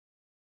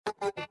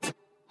It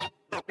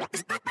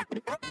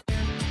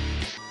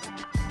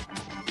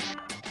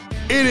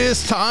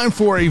is time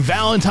for a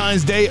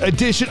Valentine's Day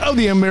edition of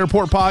the MMA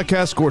Report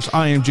podcast. Of course,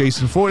 I am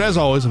Jason Floyd. As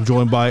always, I'm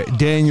joined by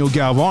Daniel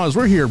Galvan as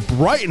we're here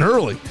bright and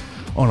early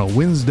on a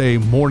Wednesday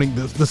morning.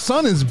 The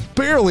sun is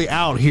barely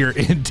out here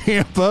in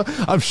Tampa.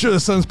 I'm sure the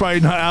sun's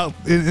probably not out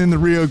in the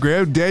Rio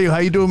Grande. Daniel, how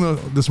you doing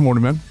this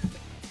morning, man?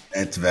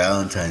 It's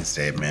Valentine's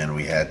Day, man.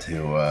 We had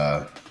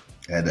to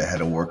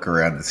work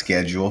around the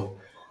schedule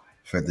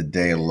for the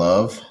day of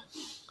love.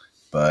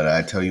 But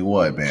I tell you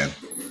what, man,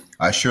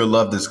 I sure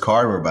love this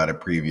card we're about to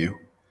preview.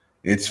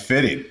 It's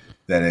fitting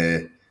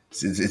that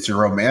it's a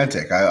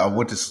romantic. I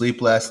went to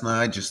sleep last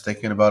night just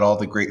thinking about all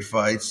the great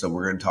fights that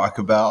we're going to talk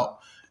about,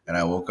 and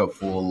I woke up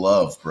full of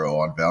love,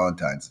 bro, on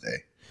Valentine's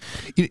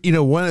Day. You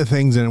know, one of the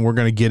things, and we're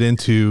going to get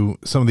into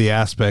some of the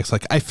aspects,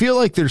 like I feel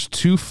like there's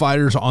two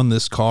fighters on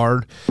this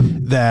card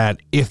that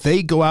if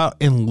they go out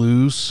and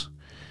lose,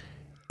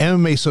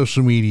 MMA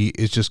social media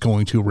is just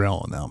going to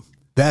rail on them.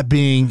 That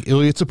being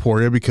Ilya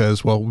Topuria,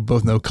 because, well, we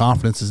both know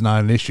confidence is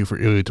not an issue for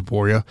Ilya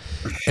Topuria.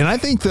 And I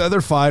think the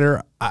other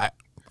fighter, I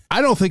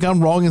don't think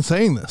I'm wrong in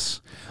saying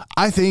this.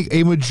 I think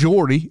a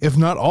majority, if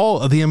not all,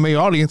 of the MMA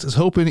audience is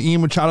hoping Ian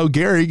Machado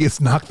Gary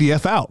gets knocked the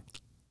F out.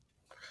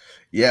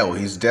 Yeah, well,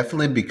 he's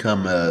definitely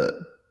become a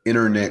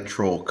internet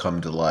troll come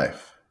to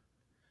life.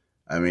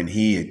 I mean,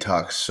 he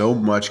talks so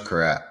much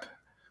crap.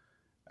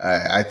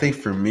 I think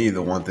for me,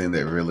 the one thing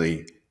that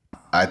really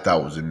I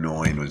thought was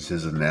annoying was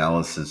his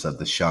analysis of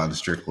the Sean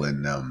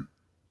Strickland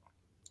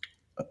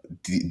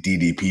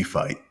DDP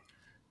fight,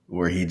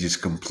 where he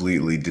just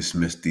completely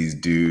dismissed these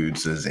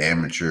dudes as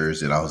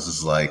amateurs. And I was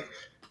just like,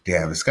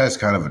 damn, this guy's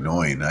kind of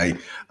annoying. I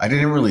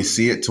didn't really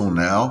see it till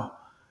now,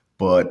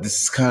 but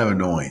this is kind of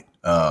annoying.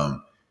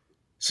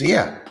 So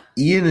yeah,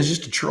 Ian is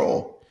just a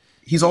troll.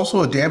 He's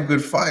also a damn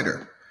good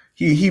fighter.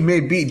 He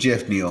may beat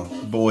Jeff Neal,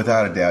 but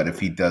without a doubt,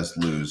 if he does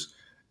lose,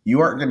 you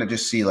aren't going to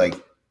just see like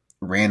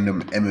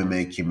random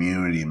MMA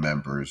community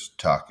members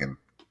talking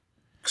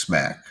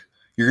smack.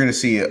 You're going to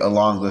see a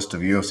long list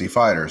of UFC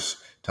fighters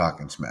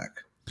talking smack.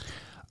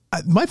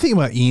 My thing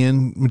about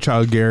Ian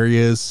Machado Gary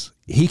is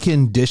he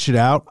can dish it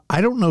out. I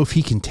don't know if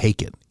he can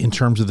take it in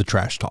terms of the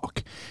trash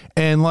talk.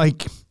 And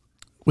like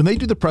when they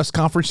do the press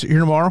conference here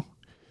tomorrow,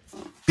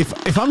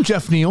 if I'm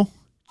Jeff Neal,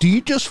 do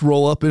you just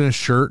roll up in a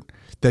shirt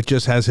that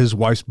just has his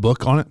wife's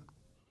book on it?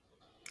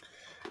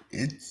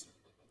 It's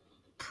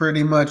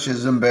pretty much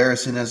as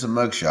embarrassing as a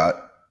mugshot.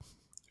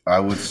 I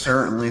would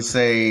certainly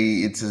say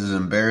it's as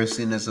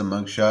embarrassing as a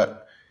mugshot,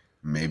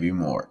 maybe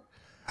more.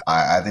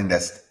 I think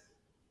that's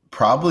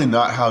probably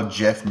not how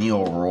Jeff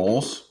Neal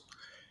rolls.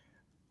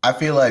 I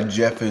feel like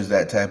Jeff is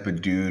that type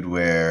of dude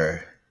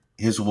where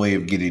his way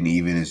of getting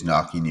even is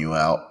knocking you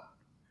out,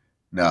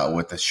 not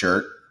with a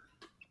shirt.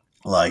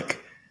 Like,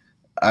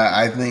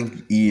 I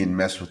think Ian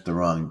messed with the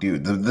wrong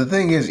dude. The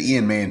thing is,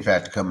 Ian may in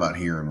fact come out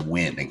here and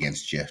win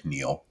against Jeff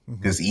Neal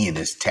because Ian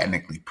is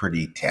technically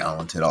pretty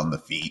talented on the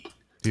feet,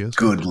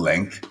 good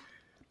length.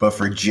 But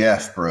for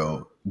Jeff,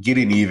 bro,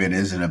 getting even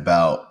isn't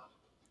about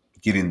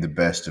getting the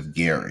best of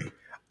Gary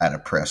at a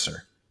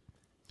presser.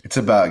 It's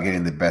about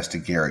getting the best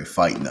of Gary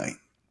fight night,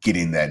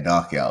 getting that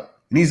knockout.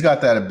 And he's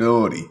got that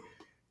ability.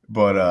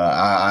 But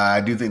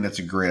I do think that's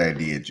a great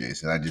idea,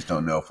 Jason. I just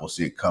don't know if we'll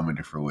see it come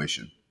into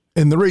fruition.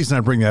 And the reason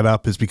I bring that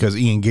up is because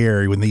Ian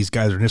Gary, when these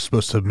guys are just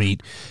supposed to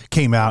meet,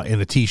 came out in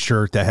a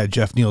T-shirt that had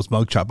Jeff Neal's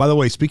mugshot. By the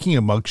way, speaking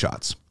of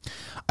mugshots,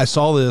 I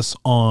saw this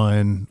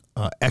on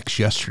X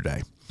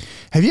yesterday.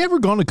 Have you ever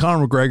gone to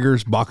Conor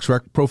McGregor's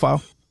BoxRec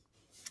profile?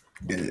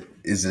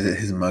 Is it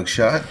his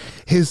mugshot?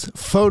 His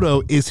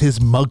photo is his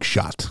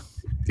mugshot.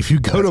 If you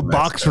go to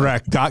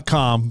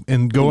boxrec.com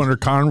and go under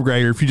Conor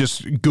McGregor, if you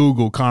just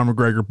Google Conor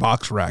McGregor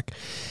BoxRec,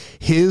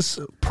 his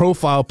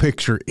profile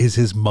picture is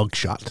his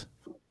mugshot.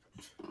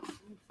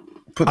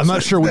 I'm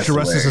not sure which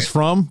arrest this is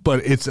from,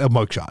 but it's a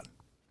mugshot.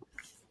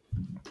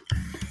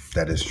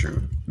 That is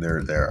true.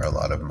 There are a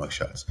lot of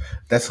mugshots.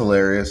 That's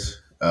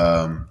hilarious.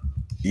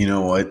 You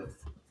know what?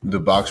 The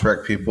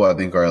BoxRec people, I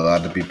think, are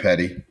allowed to be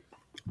petty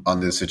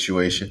on this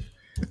situation.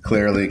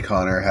 Clearly,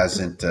 Conor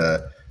hasn't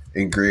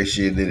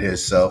ingratiated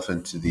himself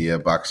into the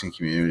boxing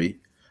community.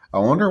 I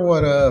wonder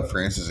what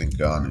Francis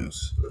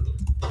Ngannou's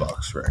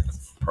BoxRec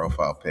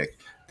profile pic.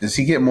 Does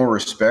he get more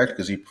respect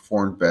because he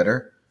performed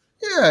better?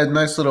 Yeah,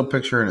 nice little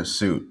picture in a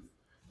suit.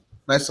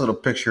 Nice little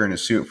picture in a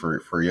suit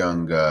for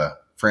young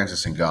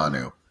Francis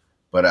Ngannou.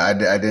 But I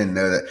didn't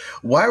know that.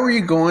 Why were you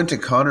going to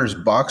Conor's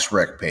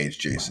BoxRec page,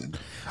 Jason?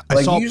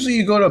 Usually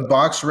you go to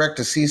BoxRec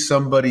to see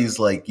somebody's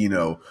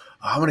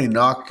how many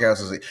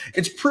knockouts is it?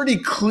 It's pretty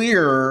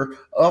clear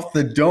off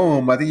the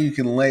dome. I think you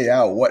can lay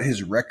out what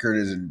his record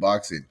is in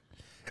boxing.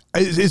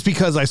 It's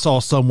because I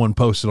saw someone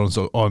post it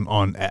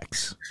on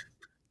X.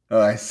 Oh,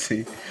 I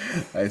see.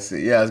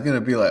 Yeah, I was gonna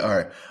be like, all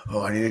right.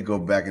 Oh, I need to go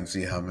back and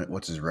see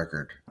what's his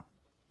record.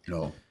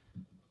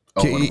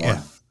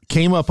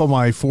 Came up on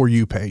my For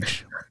You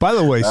page. By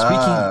the way,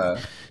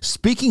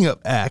 speaking of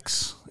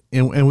X,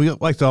 and we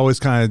like to always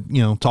kind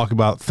of talk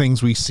about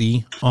things we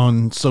see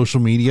on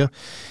social media.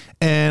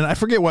 And I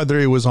forget whether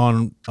it was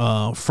on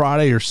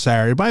Friday or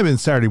Saturday. It might have been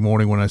Saturday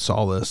morning when I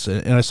saw this.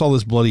 And I saw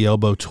this Bloody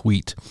Elbow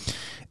tweet.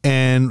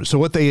 And so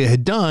what they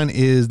had done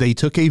is they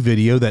took a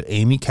video that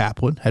Amy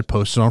Kaplan had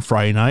posted on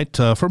Friday night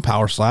from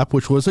Power Slap,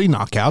 which was a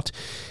knockout.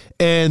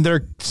 And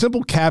their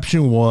simple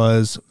caption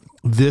was,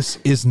 "This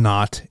is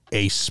not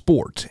a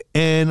sport."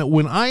 And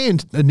when I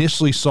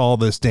initially saw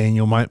this,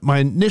 Daniel, my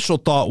initial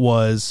thought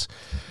was,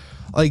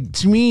 like,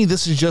 to me,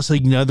 this is just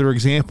another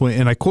example.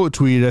 And I quote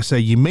tweeted, I say,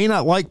 "You may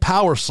not like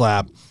Power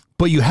Slap,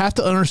 but you have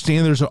to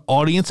understand there's an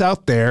audience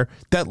out there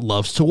that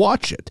loves to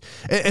watch it."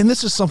 And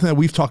this is something that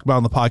we've talked about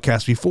on the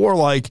podcast before.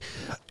 Like,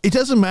 it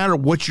doesn't matter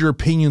what your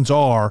opinions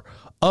are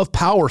of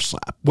Power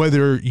Slap,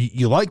 whether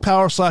you like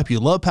Power Slap, you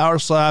love Power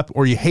Slap,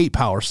 or you hate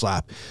Power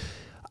Slap.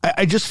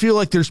 I just feel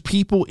like there's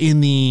people in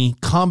the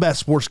combat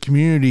sports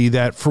community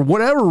that, for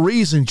whatever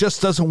reason,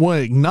 just doesn't want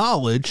to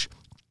acknowledge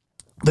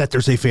that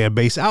there's a fan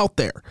base out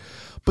there.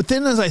 But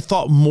then as I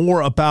thought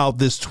more about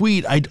this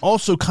tweet, I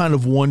also kind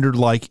of wondered,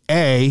 like,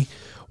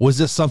 was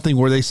this something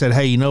where they said,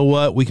 hey, you know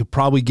what, we could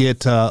probably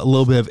get a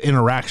little bit of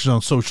interaction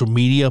on social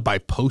media by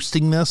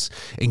posting this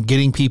and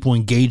getting people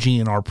engaging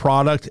in our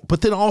product?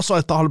 But then also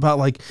I thought about,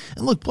 like,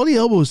 and look, Bloody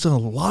Elbow has done a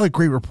lot of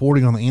great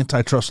reporting on the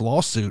antitrust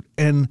lawsuit.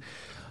 And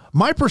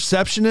my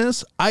perception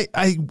is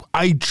I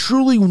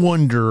truly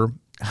wonder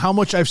how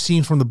much I've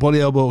seen from the Bloody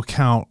Elbow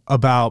account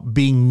about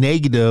being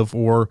negative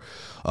or,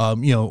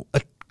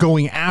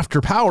 going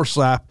after Power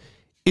Slap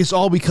is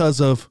all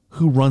because of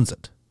who runs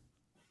it.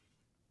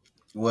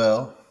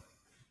 Well,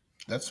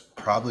 that's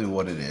probably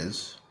what it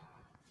is.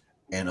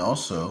 And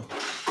also,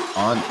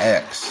 on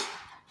X,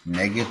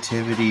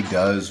 negativity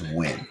does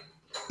win.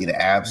 It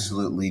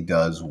absolutely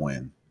does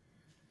win.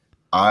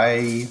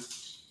 I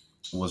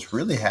was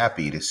really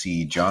happy to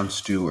see Jon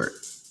Stewart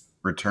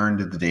return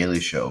to The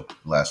Daily Show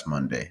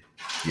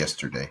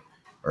yesterday,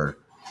 or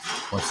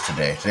what's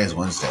today? Today's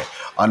Wednesday.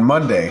 On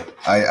Monday,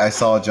 I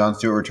saw Jon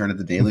Stewart return to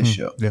The Daily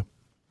Show. Yeah.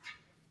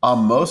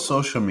 On most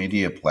social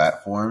media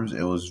platforms,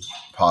 it was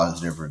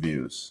positive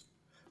reviews.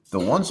 The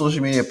one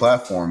social media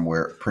platform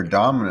where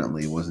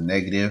predominantly was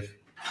negative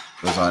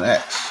was on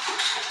X.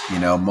 You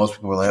know, most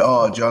people were like,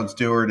 "Oh, Jon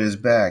Stewart is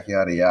back,"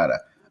 yada yada.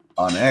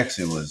 On X,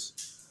 it was,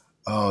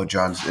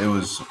 it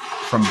was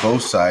from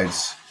both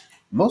sides,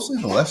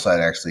 mostly the left side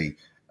actually,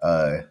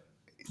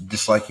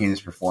 disliking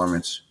his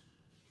performance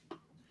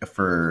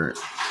for,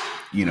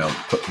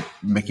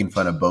 making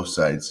fun of both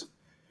sides.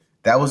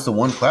 That was the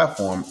one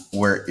platform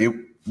where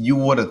you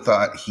would have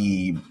thought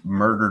he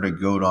murdered a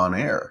goat on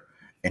air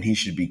and he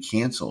should be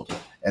canceled.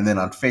 And then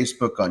on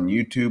Facebook, on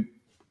YouTube,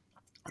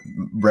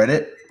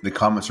 Reddit, the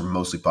comments are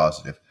mostly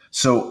positive.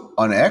 So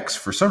on X,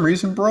 for some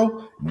reason,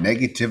 bro,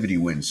 negativity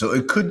wins. So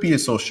it could be a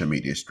social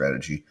media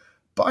strategy.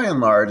 By and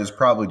large, it's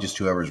probably just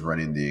whoever's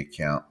running the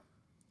account.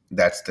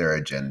 That's their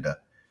agenda.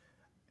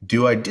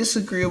 Do I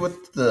disagree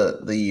with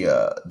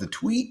the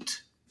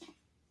tweet?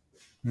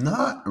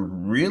 Not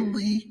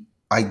really,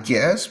 I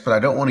guess, but I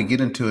don't want to get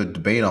into a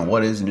debate on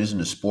what is and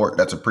isn't a sport.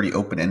 That's a pretty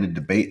open-ended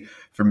debate.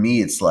 For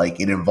me, it's like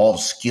it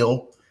involves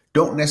skill.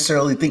 Don't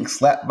necessarily think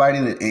slap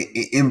fighting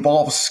it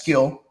involves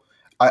skill.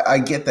 I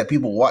get that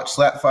people watch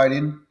slap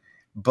fighting,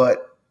 and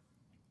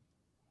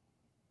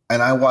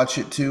I watch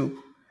it too.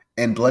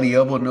 And Bloody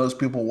Elbow knows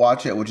people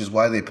watch it, which is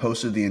why they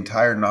posted the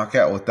entire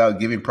knockout without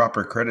giving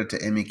proper credit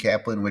to Amy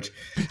Kaplan, which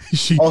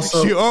she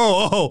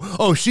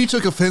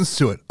took offense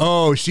to it.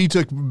 Oh, she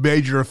took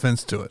major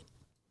offense to it.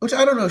 Which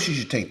I don't know if she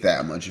should take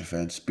that much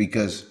offense,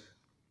 because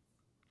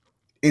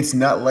it's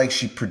not like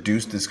she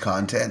produced this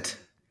content.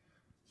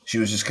 She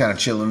was just kind of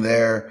chilling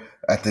there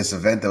at this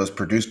event that was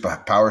produced by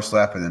Power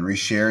Slap and then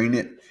resharing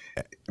it.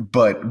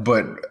 But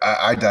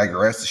I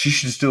digress. She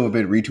should still have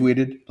been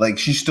retweeted. Like,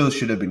 she still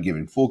should have been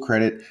given full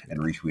credit and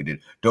retweeted.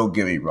 Don't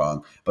get me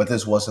wrong. But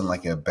this wasn't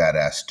like a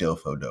badass still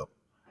photo.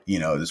 You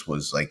know, this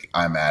was like,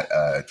 I'm at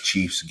a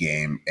Chiefs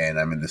game and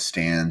I'm in the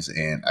stands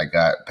and I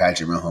got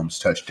Patrick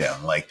Mahomes'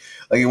 touchdown. Like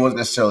it wasn't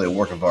necessarily a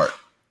work of art.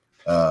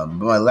 But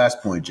my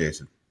last point,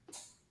 Jason.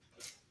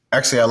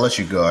 Actually, I'll let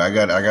you go. I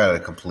have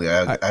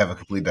a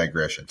complete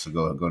digression. So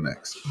go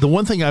next. The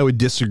one thing I would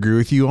disagree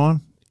with you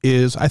on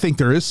is I think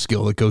there is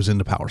skill that goes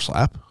into Power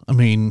Slap. I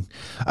mean,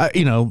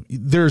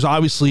 there's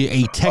obviously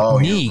a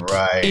technique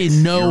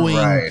in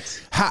knowing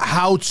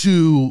how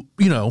to,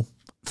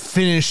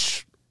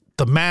 finish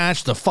the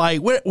match, the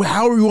fight,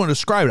 however you want to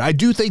describe it. I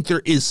do think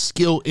there is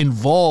skill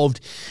involved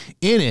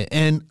in it.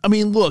 And I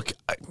mean, look,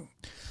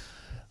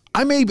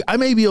 I may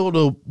be able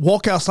to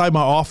walk outside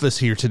my office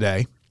here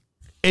today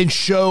and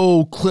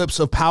show clips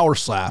of Power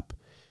Slap.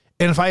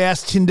 And if I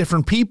ask 10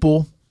 different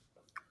people,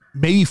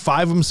 maybe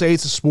 5 of them say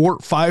it's a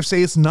sport, 5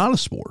 say it's not a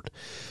sport.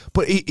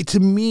 But to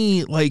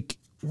me, like,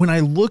 when I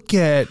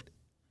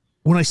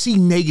see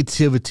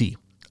negativity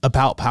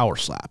about Power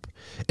Slap,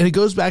 and it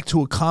goes back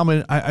to a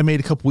comment I made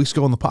a couple weeks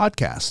ago on the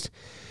podcast.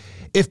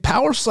 If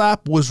Power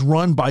Slap was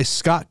run by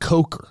Scott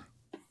Coker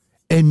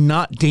and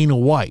not Dana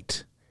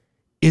White,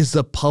 is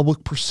the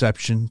public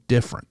perception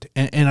different?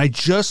 And I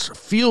just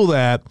feel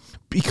that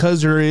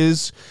because there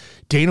is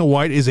Dana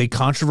White is a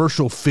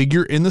controversial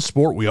figure in the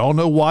sport. We all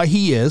know why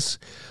he is.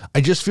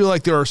 I just feel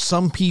like there are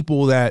some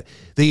people that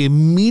they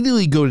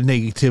immediately go to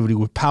negativity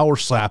with Power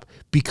Slap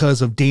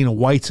because of Dana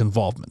White's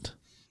involvement.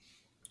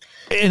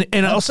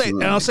 And I'll say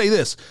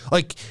this,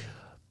 like,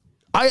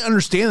 I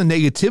understand the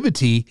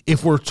negativity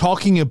if we're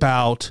talking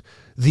about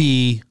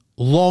the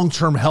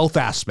long-term health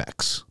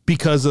aspects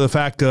because of the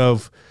fact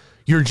of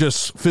you're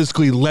just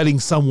physically letting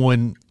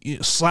someone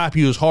slap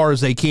you as hard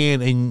as they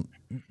can, and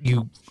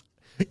you,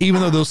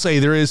 even though they'll say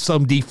there is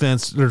some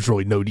defense, there's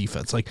really no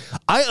defense. Like,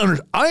 I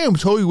am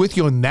totally with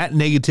you on that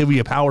negativity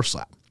of Power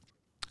Slap.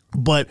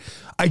 But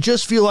I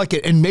just feel like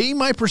it, and maybe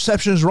my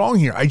perception is wrong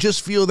here. I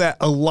just feel that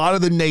a lot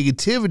of the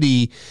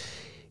negativity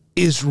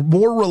is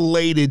more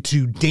related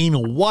to Dana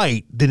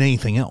White than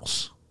anything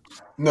else.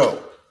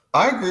 No,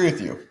 I agree with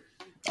you.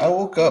 I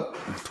woke up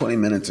 20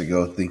 minutes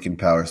ago thinking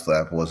Power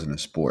Slap wasn't a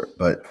sport,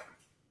 but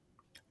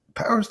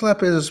Power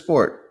Slap is a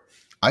sport.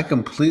 I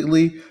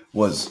completely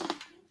was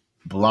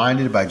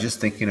blinded by just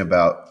thinking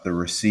about the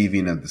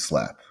receiving of the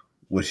slap,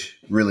 which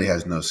really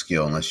has no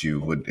skill unless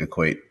you would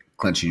equate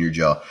clenching your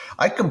jaw.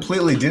 I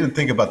completely didn't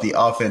think about the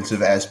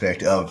offensive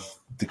aspect of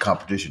the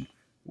competition,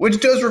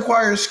 which does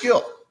require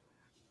skill.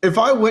 If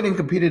I went and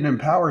competed in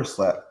Power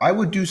Slap, I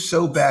would do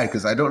so bad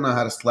because I don't know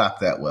how to slap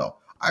that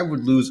well. I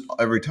would lose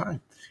every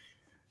time.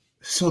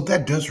 So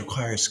that does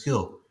require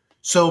skill.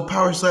 So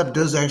Power Slap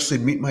does actually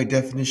meet my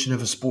definition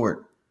of a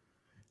sport.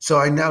 So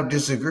I now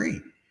disagree.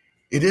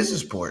 It is a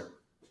sport.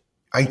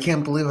 I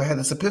can't believe I had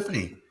this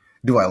epiphany.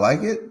 Do I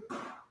like it?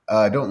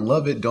 I don't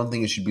love it. Don't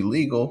think it should be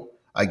legal.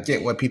 I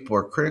get why people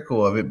are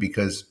critical of it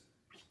because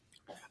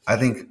I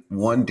think,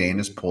 one,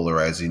 Dana's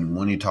polarizing.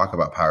 When you talk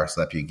about Power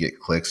Slap, you get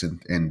clicks.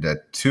 And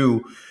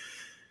two,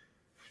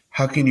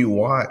 how can you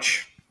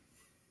watch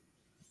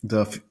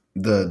the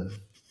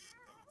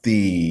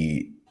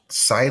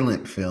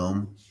silent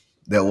film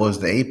that was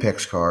the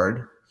Apex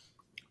card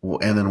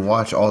and then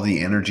watch all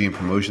the energy and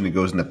promotion that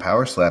goes into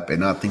Power Slap and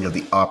not think of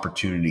the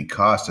opportunity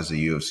cost as a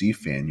UFC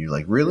fan? You're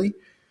like, really?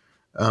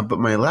 But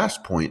my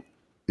last point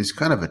is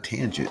kind of a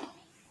tangent.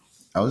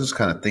 I was just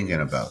kind of thinking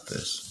about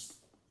this.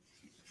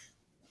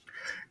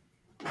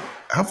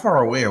 How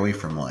far away are we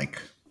from like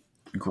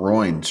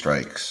groin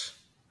strikes,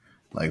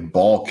 like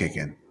ball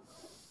kicking,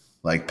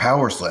 like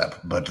Power Slap?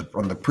 But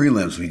on the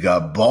prelims, we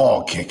got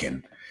ball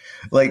kicking.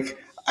 Like,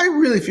 I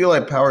really feel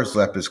like Power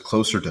Slap is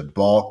closer to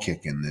ball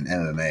kicking than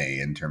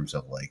MMA in terms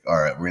of like, all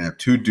right, we're going to have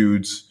two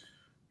dudes,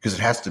 because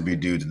it has to be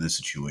dudes in this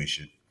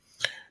situation.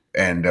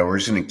 And we're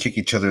just going to kick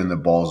each other in the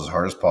balls as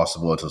hard as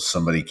possible until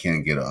somebody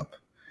can't get up.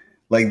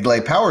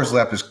 Like Power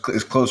Slap is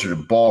closer to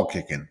ball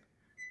kicking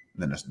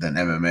than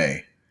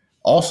MMA.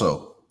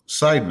 Also,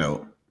 side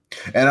note,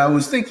 and I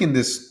was thinking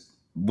this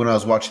when I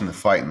was watching the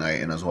fight night,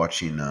 and I was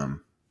watching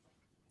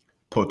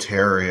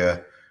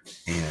Poteria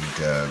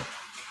and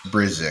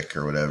Brizik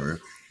or whatever,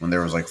 when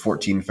there was like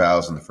 14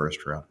 fouls in the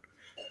first round.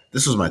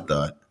 This was my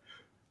thought.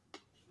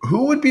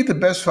 Who would be the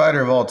best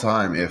fighter of all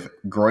time if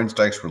groin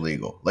strikes were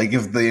legal? Like,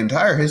 if the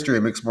entire history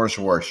of mixed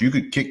martial arts, you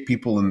could kick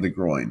people in the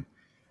groin.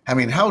 I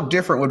mean, how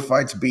different would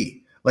fights be?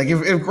 Like,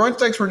 if groin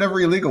strikes were never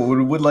illegal,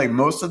 would like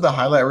most of the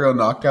highlight reel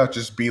knockouts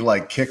just be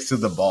like kicks to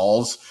the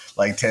balls,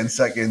 like 10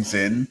 seconds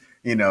in?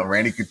 You know,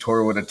 Randy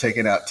Couture would have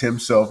taken out Tim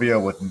Sylvia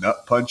with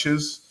nut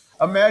punches.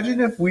 Imagine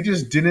if we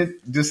just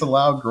didn't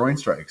disallow groin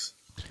strikes.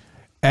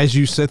 As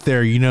you sit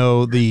there, you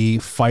know, the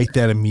fight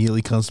that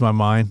immediately comes to my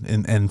mind,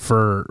 and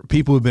for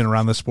people who've been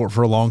around this sport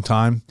for a long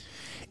time,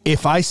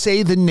 if I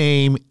say the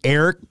name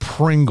Eric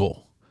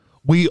Pringle,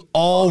 we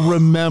all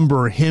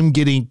remember him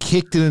getting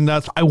kicked in the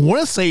nuts. I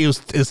want to say it was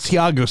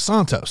Thiago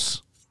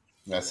Santos.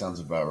 That sounds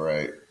about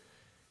right.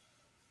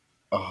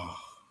 Oh.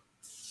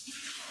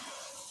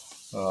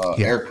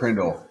 Yeah. Eric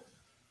Prindle.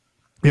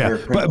 Yeah,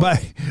 Eric Prindle.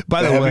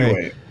 by the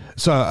way,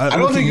 so I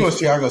don't think it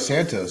was Thiago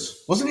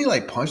Santos. Wasn't he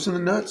like punched in the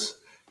nuts?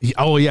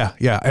 Oh yeah,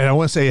 and I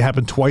want to say it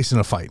happened twice in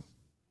a fight.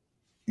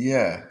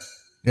 Yeah.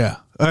 Yeah.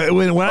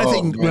 When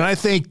I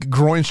think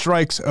groin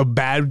strikes,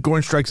 bad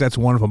groin strikes, that's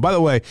one of them. By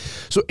the way,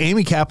 so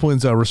Amy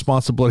Kaplan's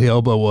responsibility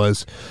elbow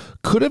was,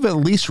 could have at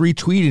least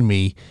retweeted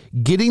me,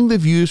 getting the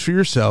views for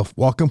yourself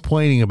while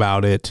complaining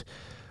about it.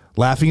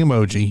 Laughing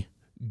emoji.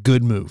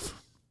 Good move.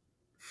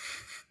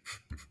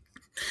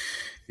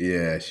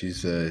 Yeah,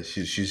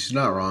 she's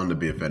not wrong to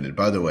be offended.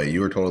 By the way,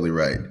 you were totally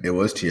right. It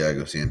was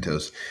Thiago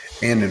Santos,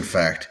 and in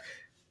fact,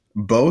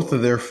 both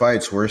of their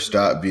fights were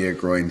stopped via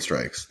groin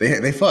strikes.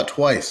 They fought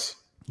twice.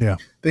 Yeah.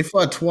 They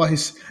fought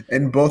twice,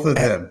 and both of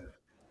them.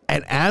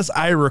 And as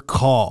I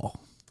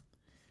recall,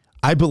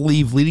 I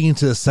believe leading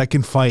into the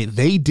second fight,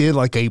 they did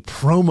like a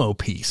promo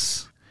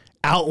piece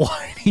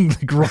outlining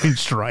the groin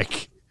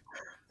strike.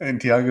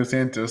 And Thiago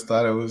Santos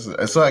thought it was.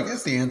 So I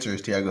guess the answer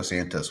is Thiago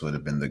Santos would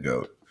have been the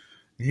GOAT.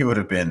 He would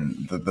have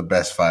been the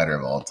best fighter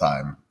of all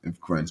time if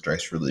groin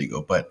strikes were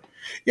legal. But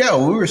yeah,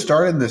 when we were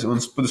starting this, when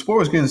the sport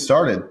was getting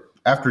started,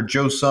 after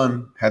Joe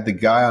Sun had the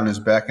guy on his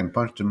back and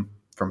punched him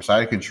from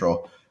side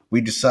control, we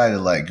decided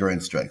like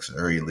groin strikes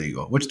are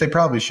illegal, which they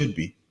probably should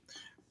be.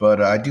 But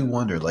I do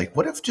wonder, like,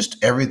 what if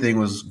just everything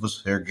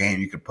was fair game?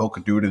 You could poke a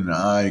dude in the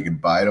eye, you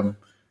could bite him,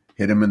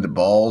 hit him in the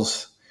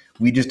balls.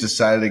 We just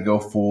decided to go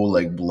full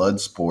like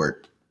blood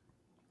sport.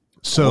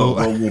 So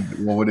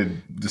What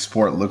would the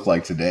sport look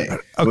like today?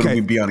 Okay. Would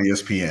we be on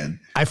ESPN?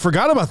 I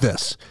forgot about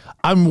this.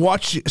 I'm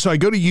watching. So I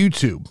go to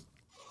YouTube.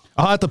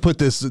 I'll have to put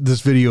this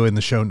video in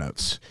the show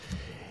notes.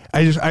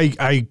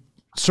 I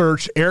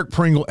search Eric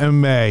Pringle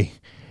MMA,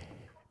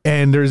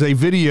 and there's a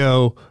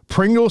video.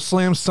 Pringle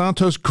slams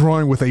Santos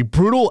groin with a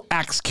brutal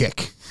axe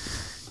kick.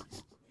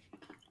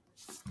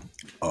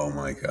 Oh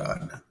my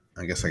God.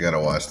 I guess I got to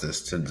watch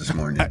this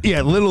morning.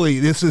 Yeah, literally,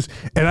 this is,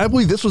 and I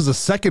believe this was the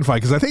second fight,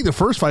 because I think the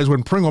first fight is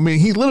when Pringle, I mean,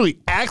 he literally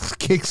axe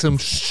kicks him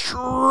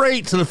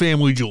straight to the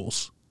family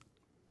jewels.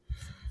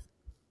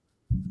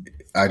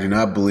 I do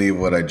not believe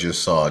what I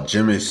just saw.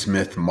 Jimmy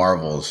Smith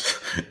marvels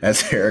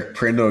as Eric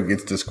Prindle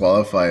gets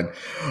disqualified.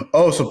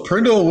 Oh, so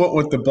Prindle went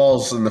with the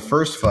balls in the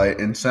first fight,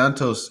 and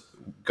Santos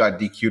got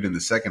DQ'd in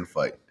the second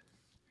fight.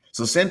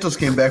 So Santos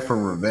came back for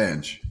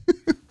revenge.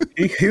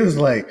 He was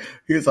like,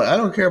 I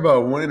don't care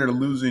about winning or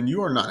losing.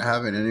 You are not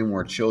having any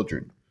more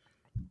children.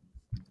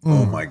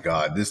 Oh my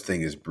God, this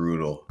thing is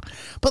brutal.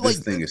 But this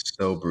thing is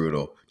so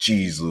brutal.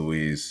 Jeez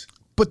Louise.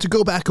 But to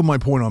go back on my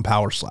point on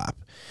Power Slap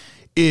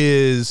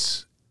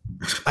is,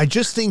 I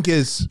just think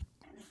is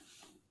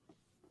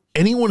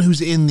anyone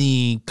who's in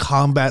the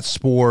combat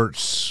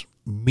sports,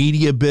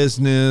 media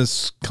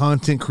business,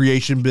 content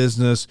creation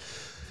business,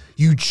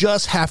 you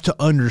just have to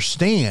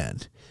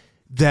understand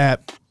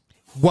that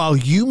while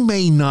you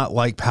may not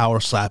like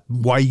Power Slap,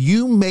 while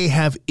you may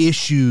have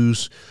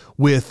issues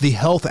with the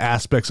health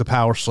aspects of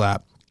Power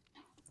Slap,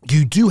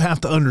 you do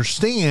have to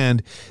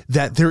understand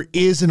that there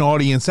is an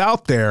audience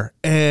out there.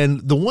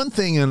 And the one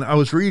thing, and I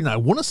was reading, I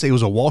want to say it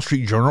was a Wall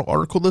Street Journal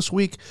article this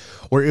week,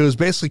 where it was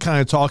basically kind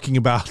of talking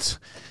about,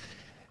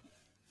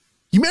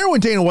 you remember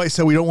when Dana White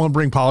said we don't want to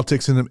bring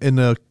politics in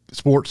the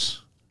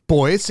sports?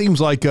 Boy, it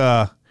seems like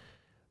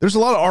there's a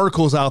lot of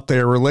articles out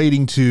there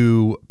relating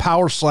to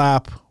Power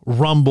Slap,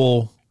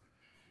 Rumble,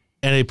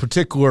 and a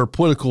particular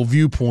political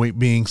viewpoint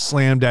being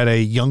slammed at a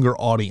younger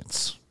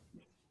audience.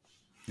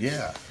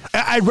 Yeah.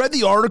 I read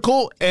the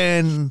article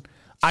and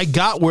I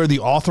got where the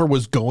author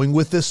was going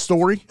with this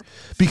story,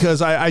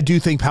 because I do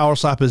think Power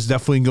Slap is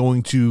definitely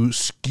going to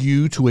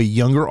skew to a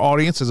younger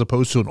audience as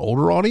opposed to an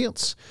older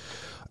audience.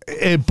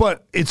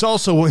 But it's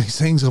also one of these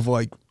things of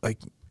like I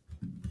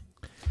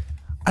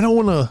don't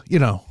want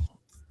to,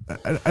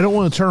 I don't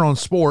want to turn on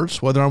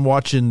sports, whether I'm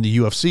watching the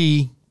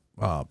UFC,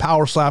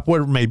 Power Slap,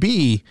 whatever it may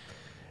be,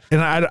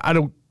 and I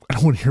don't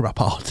want to hear about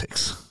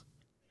politics.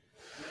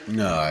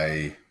 No,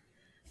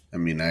 I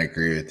mean, I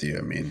agree with you.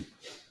 I mean,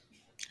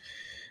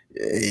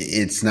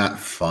 it's not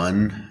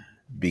fun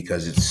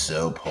because it's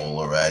so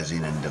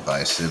polarizing and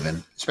divisive,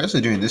 and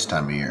especially during this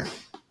time of year,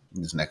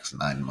 these next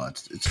 9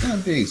 months, it's going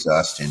to be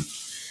exhausting.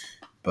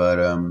 But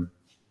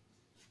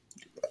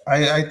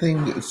I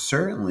think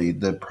certainly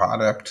the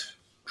product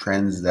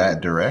trends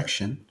that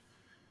direction,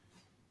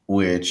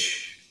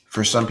 which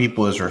for some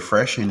people is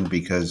refreshing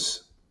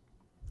because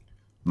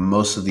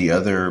most of the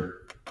other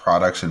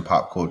products in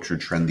pop culture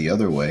trend the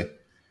other way.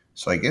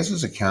 So I guess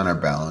it's a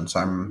counterbalance.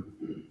 I'm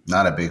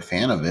not a big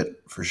fan of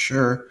it for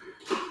sure.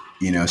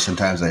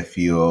 Sometimes I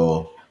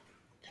feel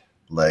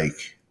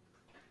like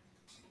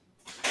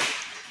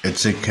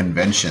it's a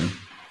convention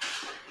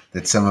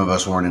that some of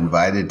us weren't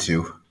invited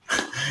to.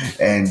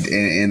 And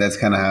that's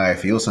kind of how I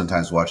feel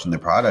sometimes watching the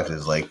product,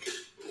 is like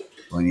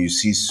when you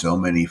see so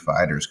many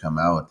fighters come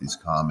out with these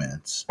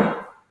comments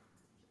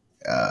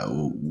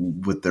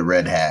with the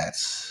red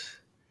hats,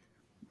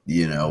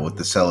 with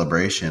the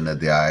celebration of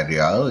the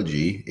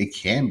ideology, it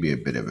can be a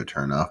bit of a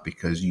turnoff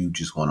because you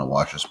just want to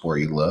watch a sport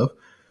you love.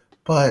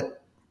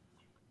 But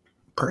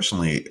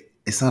personally,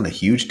 it's not a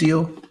huge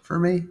deal for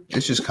me.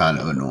 It's just kind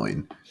of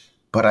annoying.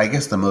 But I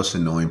guess the most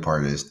annoying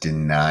part is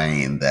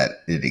denying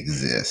that it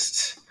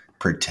exists,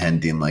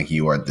 pretending like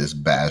you are this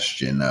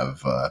bastion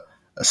of a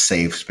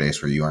safe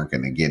space where you aren't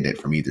going to get it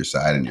from either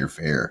side and you're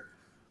fair.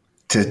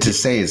 To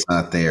say it's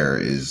not there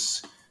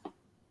is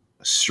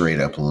straight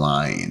up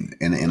lying.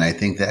 And I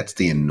think that's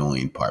the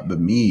annoying part. But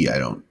me, I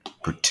don't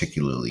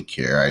particularly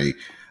care. I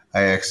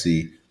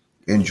actually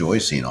enjoy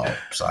seeing all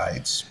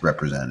sides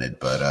represented.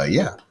 But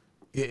yeah.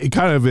 It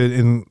kind of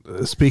in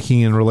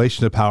speaking in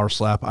relation to Power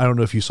Slap, I don't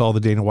know if you saw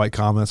the Dana White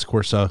comments. Of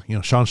course,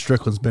 Sean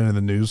Strickland's been in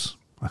the news.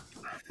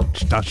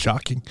 It's not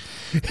shocking.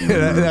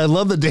 And I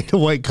love the Dana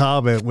White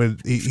comment when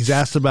he's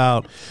asked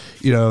about,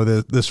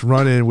 this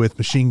run-in with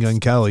Machine Gun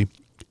Kelly.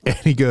 And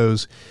he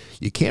goes,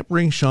 you can't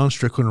bring Sean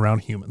Strickland around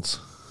humans.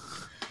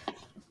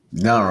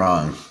 Not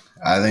wrong.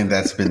 I think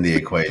that's been the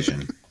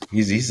equation.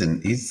 He's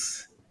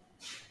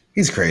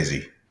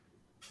crazy.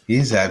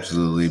 He's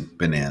absolutely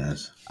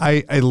bananas.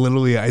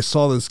 I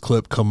saw this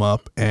clip come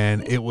up,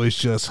 and it was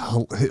just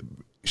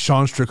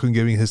Sean Strickland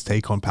giving his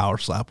take on Power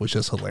Slap was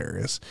just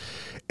hilarious.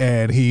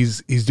 And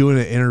he's doing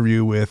an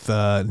interview with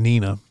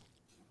Nina,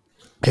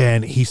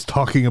 and he's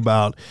talking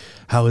about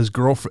how his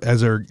girlfriend,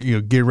 as they're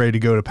getting ready to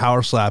go to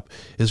Power Slap,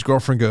 his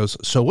girlfriend goes,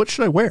 "So what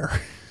should I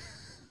wear?"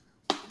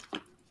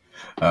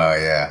 Oh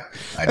yeah,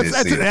 I did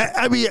see it.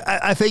 I mean,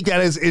 I think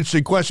that is an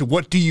interesting question.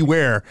 What do you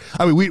wear?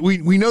 I mean,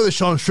 we know the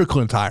Sean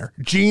Strickland attire: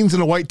 jeans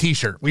and a white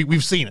T-shirt.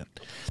 We've seen it.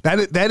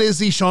 That is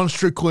the Sean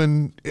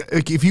Strickland.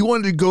 Like, if you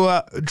wanted to go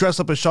out dress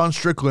up as Sean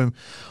Strickland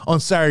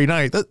on Saturday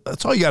night,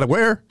 that's all you got to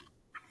wear.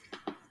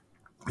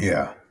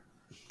 Yeah,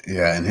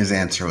 yeah, and his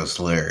answer was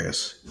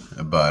hilarious,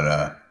 but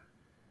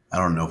I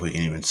don't know if we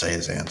can even say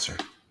his answer.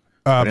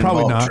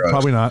 Probably not. Drugs.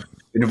 Probably not.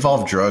 It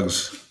involved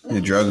drugs. The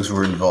drugs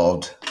were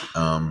involved.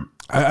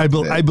 I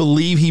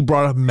believe he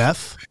brought up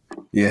meth.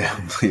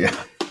 Yeah,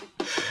 yeah,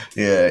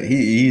 yeah.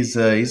 He's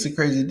a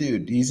crazy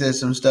dude. He says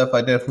some stuff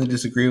I definitely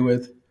disagree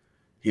with.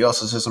 He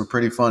also says some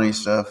pretty funny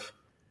stuff.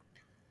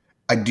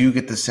 I do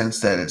get the sense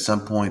that at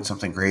some point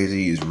something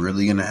crazy is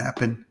really going to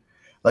happen.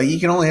 Like, you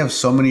can only have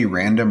so many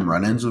random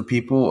run-ins with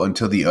people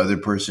until the other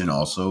person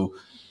also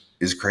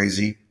is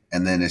crazy,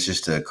 and then it's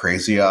just a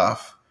crazy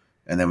off,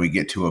 and then we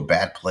get to a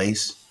bad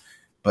place.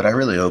 But I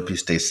really hope he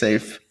stays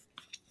safe,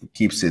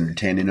 keeps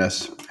entertaining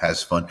us,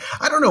 has fun.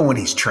 I don't know when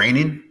he's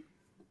training.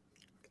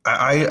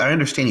 I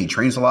understand he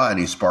trains a lot and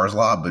he spars a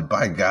lot, but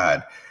by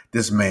God,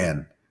 this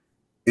man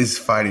is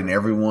fighting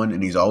everyone,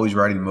 and he's always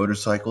riding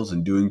motorcycles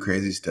and doing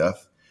crazy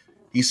stuff.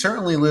 He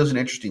certainly lives an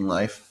interesting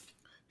life.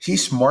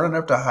 He's smart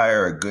enough to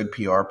hire a good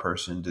PR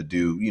person to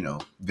do,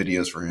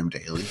 videos for him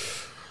daily.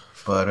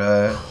 But,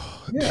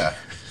 yeah.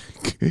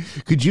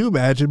 Could you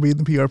imagine being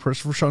the PR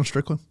person for Sean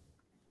Strickland?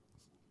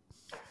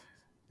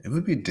 It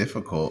would be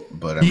difficult,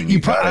 but I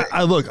mean,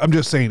 look, I'm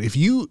just saying, if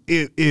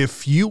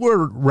you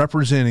were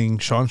representing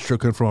Sean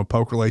Strickland from a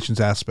public relations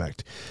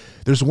aspect,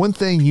 there's one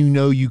thing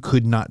you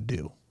could not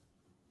do.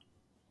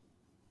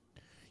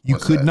 You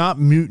could not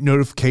mute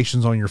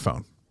notifications on your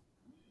phone.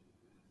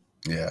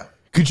 Yeah.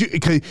 Could you?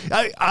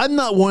 I'm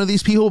not one of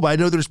these people, but I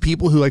know there's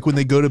people who, like, when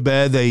they go to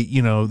bed, they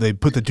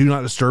put the do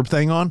not disturb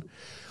thing on.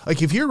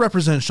 Like, if you're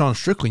representing Sean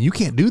Strickland, you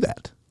can't do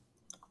that.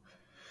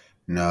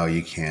 No,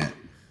 you can't.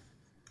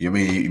 You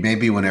mean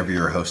maybe whenever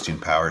you're hosting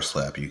Power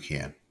Slap, you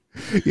can.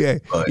 Yeah.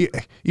 You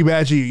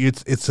imagine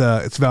it's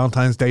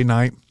Valentine's Day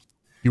night.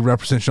 You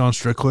represent Sean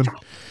Strickland.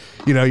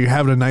 You're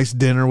having a nice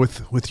dinner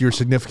with your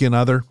significant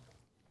other,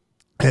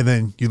 and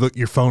then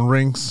your phone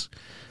rings,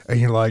 and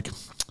you're like,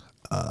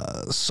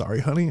 sorry,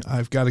 honey,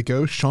 I've got to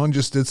go. Sean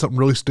just did something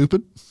really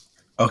stupid.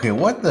 Okay,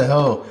 what the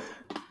hell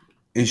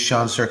is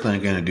Sean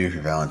Strickland going to do for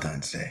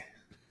Valentine's Day?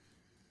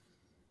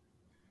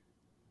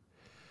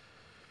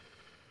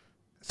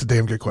 It's a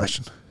damn good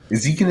question.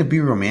 Is he going to be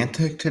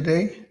romantic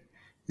today?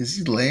 Is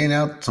he laying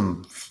out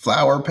some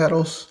flower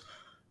petals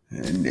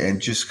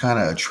and just kind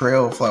of a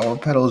trail of flower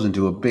petals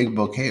into a big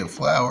bouquet of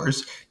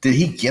flowers? Did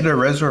he get a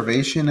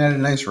reservation at a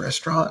nice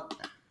restaurant?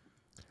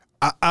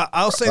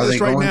 I'll say this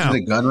right now. Are they going to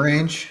the gun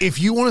range? If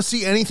you want to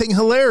see anything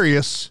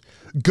hilarious,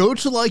 go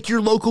to like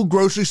your local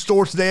grocery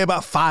store today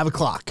about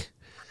 5:00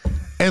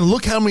 and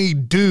look how many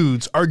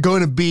dudes are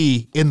going to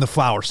be in the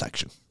flower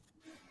section.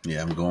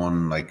 Yeah, I'm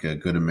going like a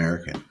good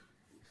American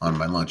on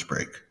my lunch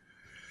break.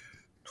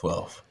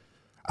 12.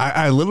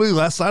 I literally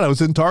last night I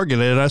was in Target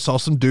and I saw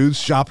some dudes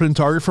shopping in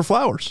Target for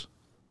flowers.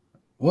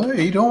 What?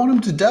 You don't want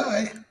him to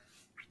die.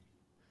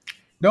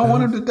 Don't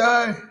want him to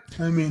die.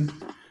 I mean,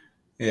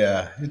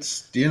 yeah,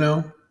 it's,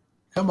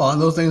 come on.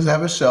 Those things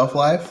have a shelf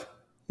life.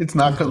 It's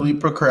not going to be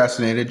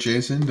procrastinated,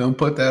 Jason. Don't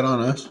put that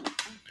on us.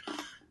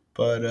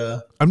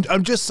 But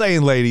I'm just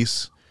saying,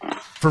 ladies,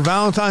 for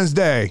Valentine's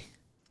Day,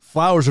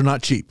 flowers are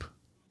not cheap.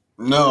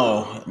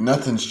 No,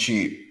 nothing's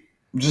cheap.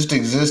 Just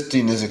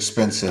existing is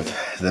expensive.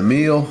 The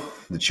meal,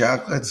 the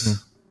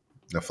chocolates,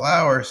 the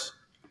flowers.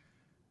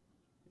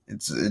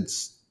 It's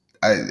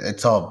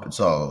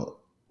all.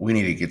 We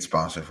need to get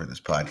sponsored for this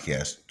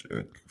podcast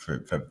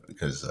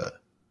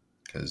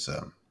because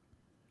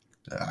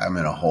I'm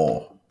in a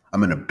hole.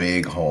 I'm in a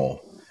big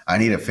hole. I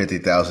need a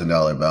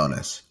 $50,000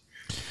 bonus.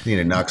 I need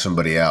to knock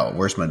somebody out.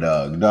 Where's my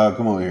dog? Dog,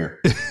 come over here.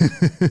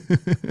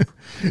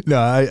 No,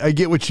 I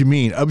get what you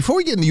mean. Before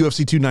we get into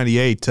UFC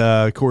 298,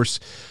 of course.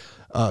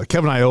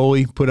 Kevin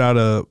Iole put out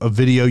a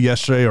video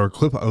yesterday, or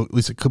at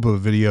least a clip of a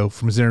video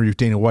from his interview with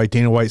Dana White.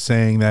 Dana White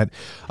saying that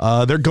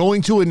they're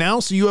going to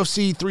announce the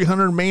UFC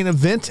 300 main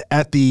event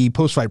at the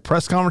post-fight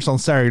press conference on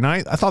Saturday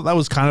night. I thought that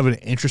was kind of an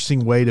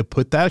interesting way to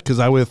put that, because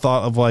I would have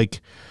thought of, like,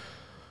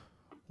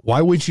 why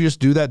wouldn't you just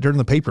do that during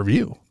the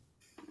pay-per-view?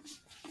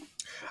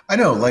 I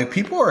know, like,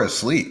 people are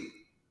asleep.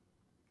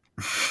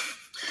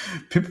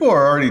 People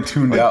are already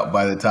tuned out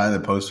by the time the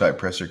post-fight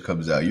presser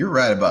comes out. You're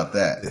right about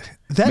that.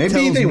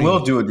 Maybe they will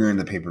do it during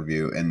the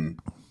pay-per-view, and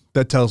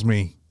that tells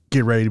me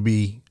get ready to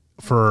be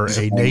for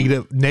a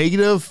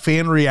negative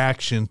fan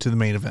reaction to the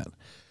main event.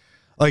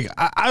 Like,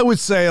 I would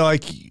say,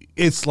 like,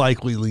 it's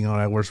likely Leon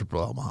Edwards or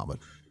Bilal Muhammad.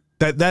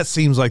 That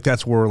seems like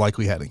that's where we're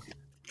likely heading.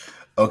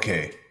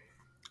 Okay,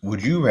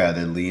 would you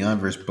rather Leon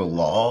versus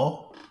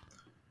Bilal,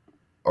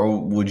 or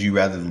would you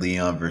rather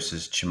Leon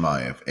versus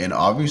Chimaev? And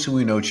obviously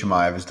we know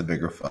Chimaev is the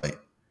bigger fight,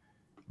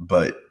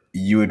 but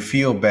you would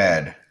feel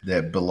bad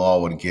that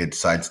Bilal would get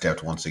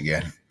sidestepped once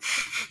again.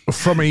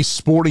 From a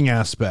sporting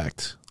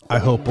aspect, I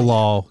hope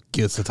Bilal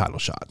gets the title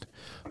shot.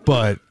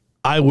 But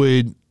I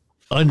would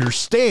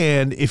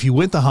understand if you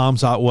went the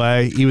Hamzat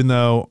way, even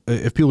though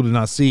if people did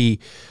not see,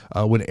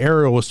 when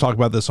Ariel was talking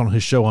about this on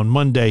his show on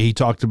Monday, he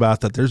talked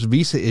about that there's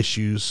visa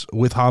issues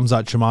with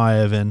Hamzat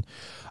Chimaev. And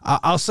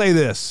I'll say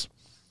this.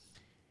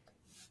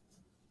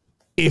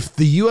 If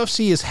the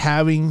UFC is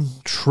having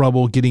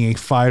trouble getting a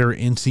fighter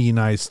into the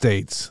United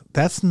States,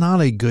 that's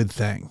not a good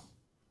thing.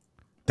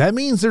 That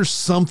means there's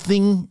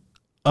something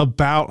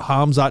about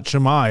Hamzat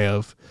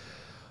Chimaev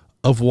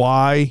of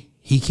why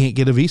he can't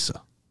get a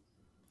visa.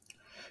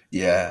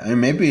 Yeah,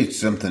 and maybe it's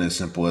something as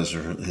simple as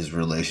his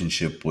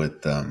relationship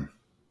with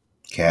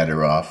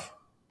Kadyrov.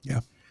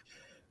 Yeah.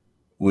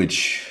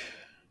 Which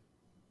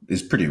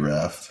is pretty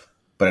rough,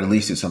 but at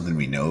least it's something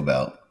we know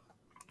about.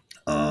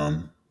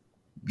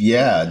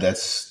 Yeah,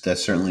 that's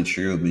certainly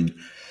true. I mean,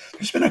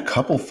 there's been a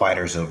couple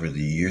fighters over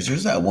the years.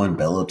 There's that one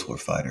Bellator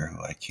fighter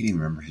who I can't even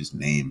remember his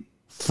name.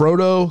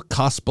 Frodo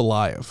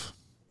Kospolaev.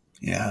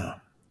 Yeah.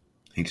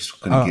 He just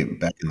couldn't get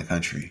back in the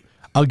country.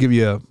 I'll give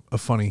you a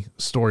funny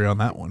story on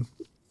that one.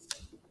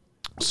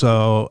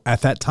 So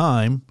at that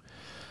time,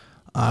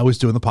 I was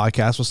doing the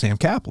podcast with Sam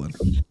Kaplan.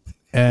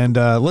 And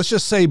let's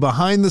just say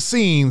behind the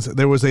scenes,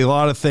 there was a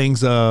lot of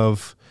things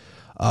of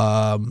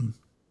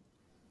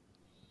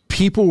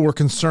people were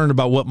concerned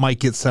about what might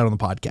get said on the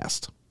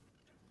podcast.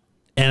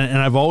 And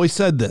I've always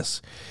said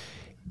this.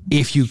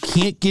 If you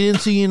can't get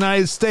into the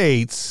United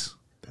States,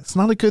 that's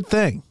not a good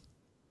thing.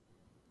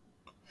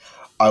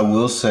 I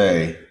will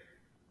say,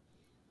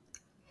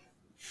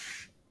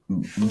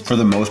 for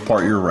the most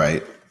part, you're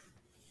right.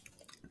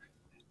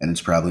 And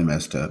it's probably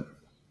messed up.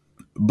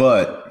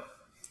 But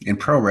in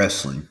pro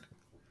wrestling,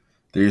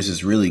 there's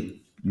this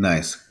really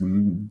nice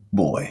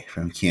boy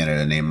from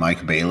Canada named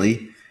Mike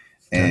Bailey.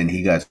 And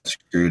he got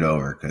screwed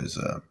over because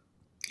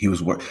he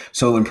was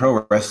so in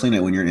pro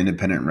wrestling, when you're an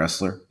independent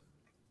wrestler,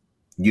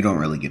 you don't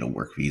really get a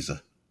work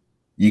visa.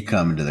 You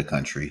come into the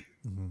country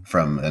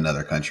from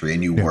another country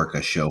and you work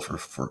a show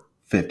for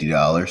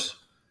 $50.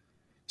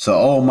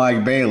 So,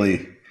 Mike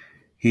Bailey,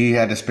 he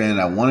had to spend,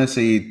 I want to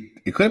say,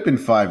 it could have been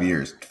 5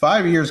 years.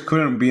 5 years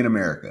couldn't be in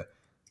America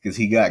because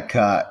he got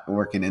caught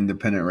working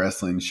independent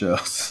wrestling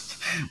shows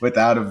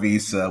without a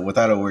visa,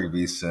 without a work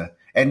visa.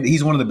 And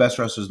he's one of the best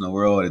wrestlers in the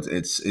world.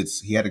 It's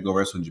he had to go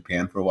wrestle in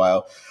Japan for a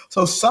while.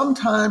 So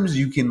sometimes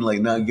you can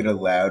not get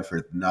allowed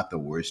for not the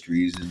worst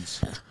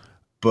reasons,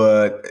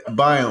 but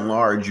by and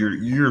large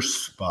you're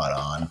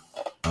spot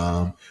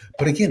on.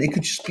 But again, it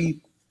could just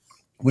be,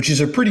 which is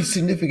a pretty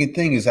significant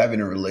thing, is having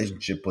a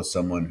relationship with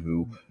someone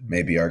who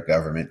maybe our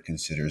government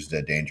considers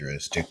a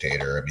dangerous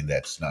dictator. I mean,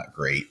 that's not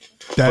great.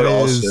 That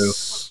is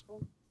also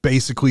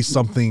basically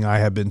something I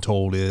have been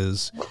told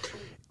is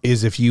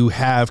if you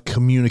have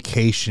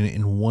communication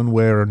in one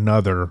way or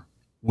another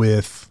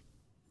with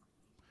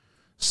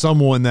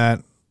someone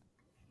that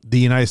the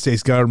United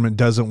States government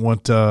doesn't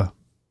want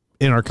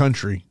in our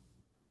country,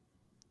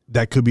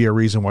 that could be a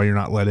reason why you're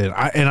not let in.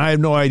 I have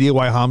no idea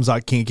why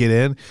Hamzat can't get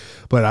in,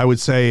 but I would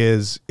say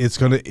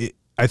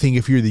I think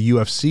if you're the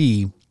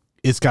UFC,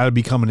 it's got to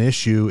become an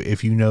issue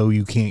if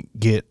you can't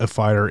get a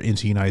fighter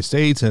into the United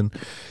States. And,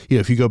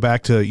 if you go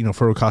back to,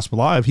 Frodo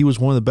Kospolaev, he was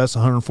one of the best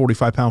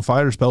 145-pound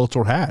fighters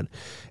Bellator had.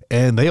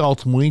 And they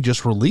ultimately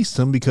just released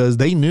him because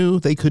they knew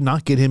they could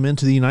not get him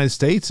into the United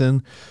States.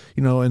 And,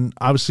 and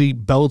obviously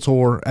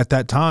Bellator at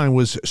that time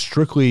was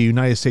strictly a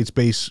United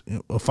States-based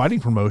fighting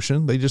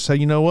promotion. They just said,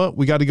 you know what,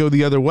 we got to go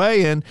the other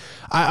way. And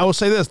I will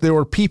say this, there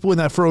were people in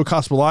that Frodo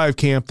Kospolaev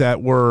camp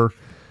that were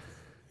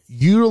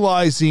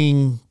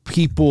utilizing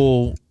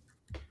people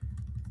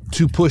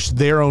to push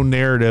their own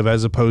narrative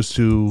as opposed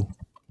to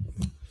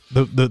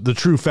the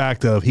true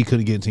fact of he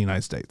couldn't get into the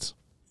United States.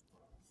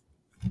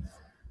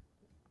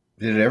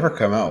 Did it ever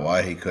come out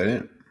why he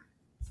couldn't?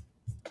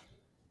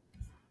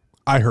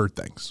 I heard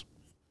things,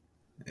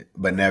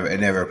 but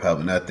never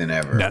public. Nothing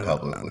ever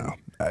publicly.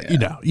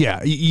 No.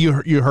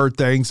 You heard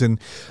things, and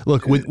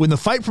look, when the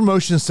fight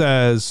promotion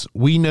says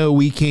we know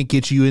we can't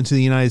get you into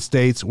the United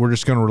States, we're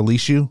just going to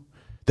release you.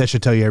 That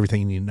should tell you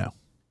everything you need to know.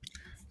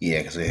 Yeah,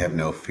 because they have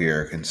no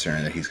fear or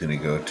concern that he's going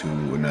to go to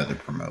another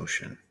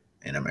promotion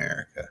in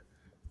America.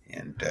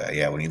 And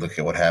when you look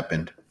at what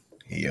happened,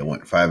 he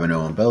went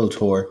 5-0 in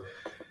Bellator.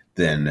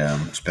 Then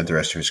spent the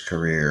rest of his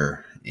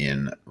career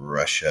in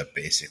Russia,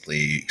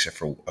 basically, except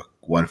for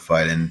one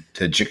fight in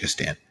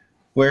Tajikistan,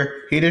 where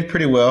he did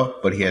pretty well,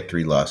 but he had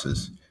 3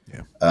 losses.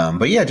 Yeah.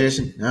 But yeah,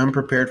 Jason, I'm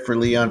prepared for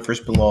Leon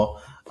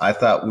Frisbelow. I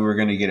thought we were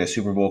going to get a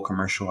Super Bowl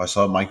commercial. I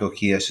saw Michael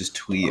Chies's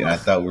tweet, and I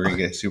thought we were going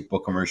to get a Super Bowl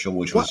commercial,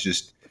 which was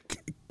just...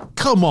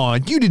 Come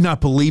on, you did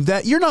not believe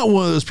that. You're not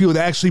one of those people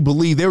that actually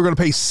believe they were going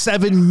to pay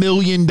 $7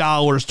 million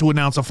to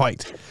announce a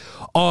fight.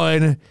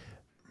 And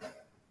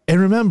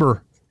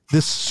remember...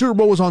 This Super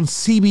Bowl was on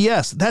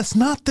CBS. That's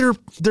not their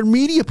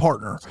media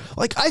partner.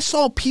 Like, I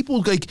saw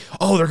people like,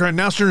 they're going to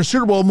announce during the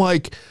Super Bowl. I'm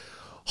like,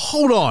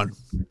 hold on.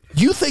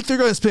 You think they're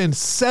going to spend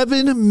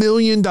 $7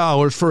 million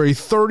for a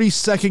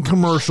 30-second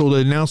commercial to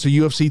announce a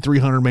UFC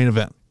 300 main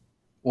event?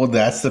 Well,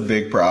 that's the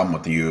big problem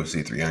with the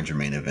UFC 300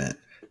 main event.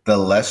 The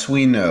less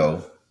we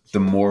know, the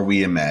more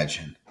we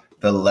imagine.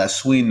 the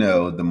less we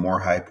know, the more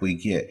hype we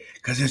get.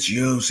 Because it's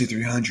UFC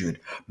 300.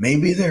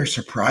 Maybe they're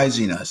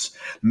surprising us.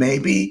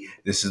 Maybe,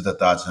 this is the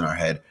thoughts in our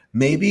head,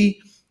 maybe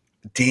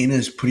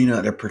Dana's putting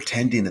out there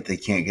pretending that they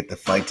can't get the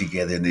fight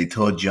together, and they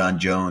told John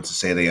Jones to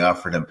say they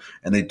offered him,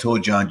 and they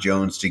told John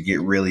Jones to get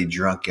really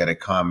drunk at a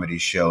comedy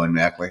show and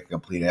act like a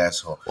complete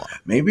asshole.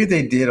 Maybe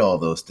they did all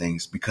those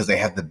things because they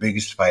have the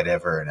biggest fight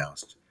ever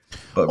announced.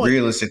 But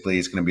realistically,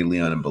 it's going to be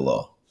Leon and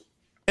Bilal.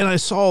 And I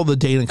saw the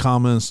Dana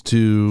comments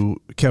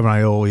to Kevin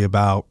Iole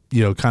about,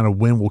 kind of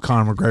when will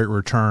Conor McGregor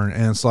return.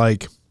 And it's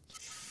like,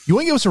 you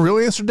want to give us a real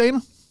answer,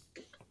 Dana?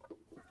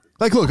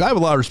 Like, look, I have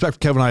a lot of respect for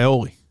Kevin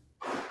Iole.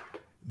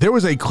 There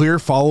was a clear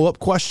follow-up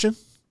question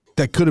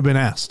that could have been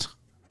asked.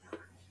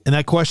 And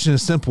that question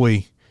is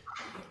simply,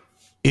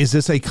 is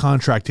this a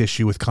contract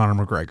issue with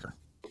Conor McGregor?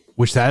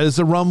 Which that is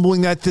a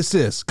rumbling that this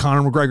is.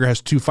 Conor McGregor has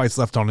 2 fights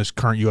left on his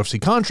current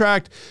UFC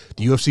contract.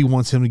 The UFC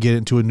wants him to get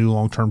into a new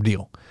long-term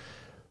deal.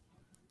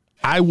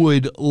 I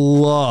would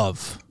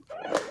love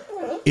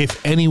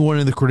if anyone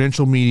in the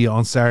credential media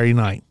on Saturday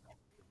night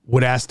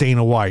would ask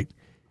Dana White,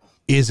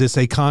 is this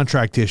a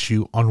contract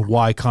issue on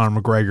why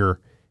Conor McGregor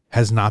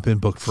has not been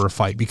booked for a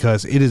fight?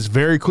 Because it is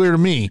very clear to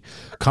me,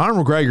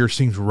 Conor McGregor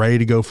seems ready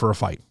to go for a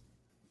fight.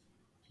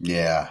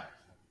 Yeah.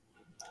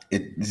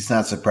 It's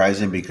not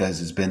surprising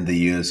because it's been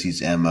the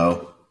UFC's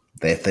MO.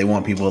 If they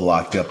want people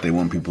locked up, they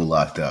want people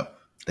locked up.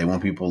 If they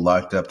want people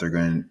locked up, they're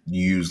going to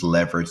use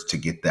leverage to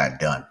get that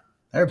done.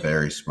 They're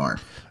very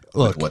smart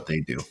with what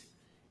they do.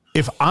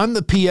 If I'm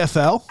the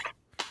PFL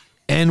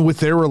and with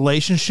their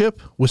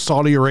relationship with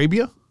Saudi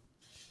Arabia,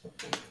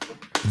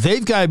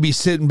 they've got to be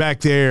sitting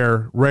back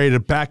there ready to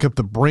back up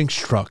the Brinks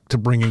truck to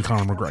bring in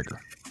Conor McGregor.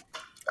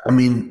 I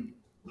mean,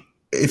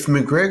 if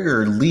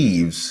McGregor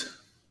leaves,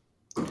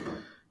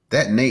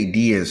 that Nate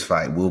Diaz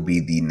fight will be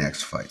the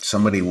next fight.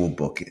 Somebody will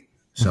book it.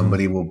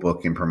 Somebody will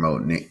book and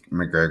promote Nick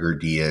McGregor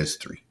Diaz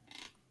 3.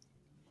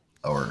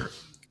 Or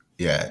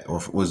it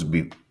was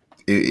be.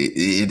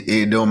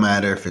 It don't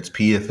matter if it's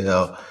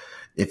PFL,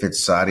 if it's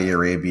Saudi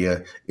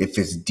Arabia, if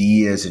it's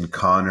Diaz and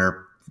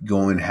Conor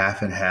going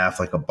half and half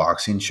like a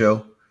boxing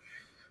show.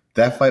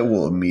 That fight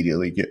will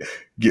immediately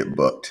get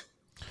booked.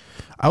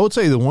 I would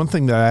say the one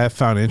thing that I have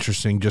found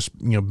interesting, just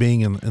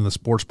being in the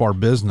sports bar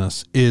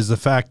business, is the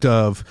fact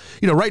of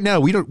right now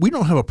we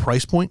don't have a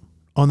price point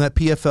on that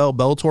PFL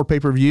Bellator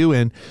pay-per-view,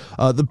 and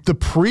the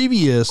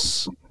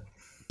previous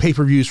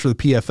pay-per-views for the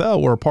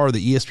PFL were a part of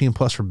the ESPN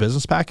Plus for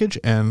Business package,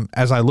 and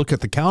as I look at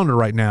the calendar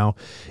right now,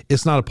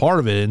 it's not a part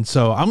of it. And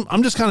so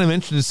I'm just kind of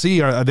interested to see,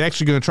 are they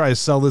actually going to try to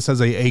sell this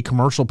as a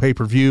commercial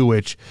pay-per-view?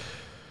 Which,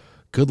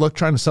 good luck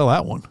trying to sell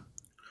that one.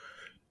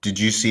 Did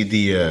you see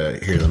the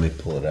here, let me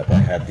pull it up. I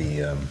have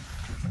the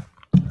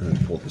let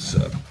me pull this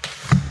up.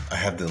 I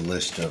have the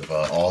list of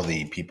all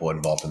the people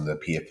involved in the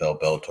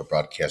PFL Bellator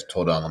broadcast.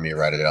 Hold on, let me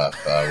write it off.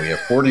 We have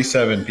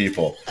 47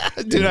 people.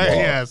 Dude,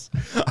 I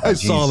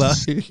saw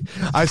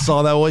that. I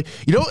saw that one.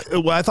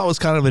 What I thought was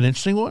kind of an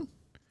interesting one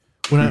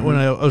when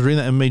I was reading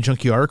that MMA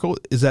Junkie article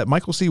is that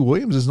Michael C.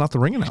 Williams is not the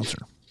ring announcer.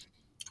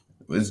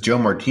 It's Joe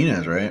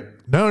Martinez, right?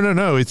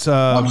 No. It's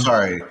I'm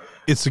sorry.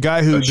 It's the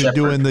guy who's been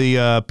doing the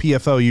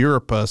PFL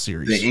Europe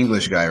series. The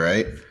English guy,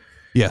 right?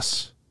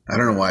 Yes. I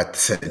don't know why I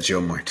said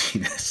Joe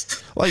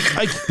Martinez.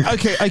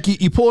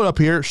 You pull it up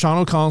here. Sean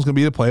O'Connell's going to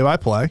be the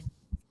play-by-play.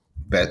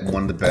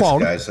 One of the best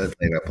guys at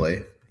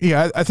play-by-play.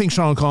 Yeah, I think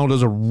Sean O'Connell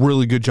does a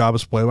really good job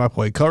as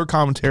play-by-play. Color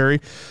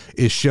commentary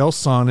is Shel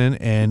Sonnen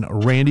and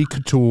Randy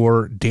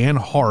Couture, Dan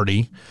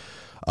Hardy.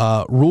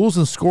 Rules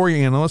and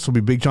scoring analyst will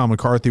be Big John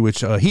McCarthy,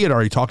 which he had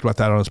already talked about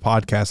that on his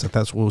podcast,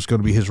 that's what was going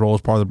to be his role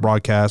as part of the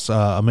broadcast.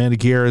 Amanda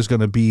Guerra is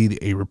going to be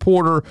a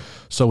reporter.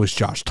 So is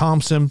Josh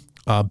Thompson.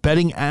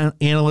 Betting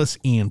analyst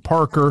Ian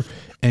Parker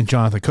and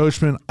Jonathan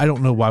Coachman. I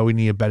don't know why we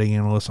need a betting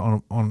analyst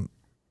on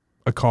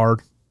a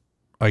card.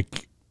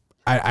 Like,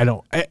 I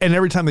don't. And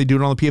every time they do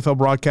it on the PFL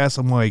broadcast,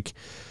 I'm like,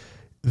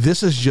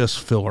 this is just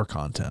filler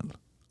content.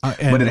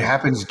 But it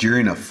happens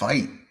during a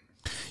fight.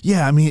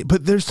 Yeah, I mean,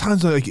 but there's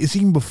times like it's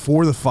even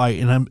before the fight,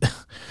 and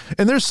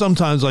there's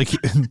sometimes like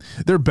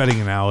their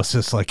betting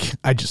analysis, like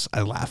I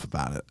laugh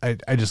about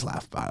it. I just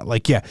laugh about it.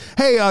 Like,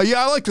 hey,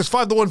 I like this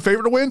 5-1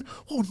 favorite to win.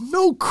 Oh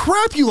no,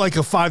 crap! You like a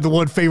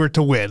 5-1 favorite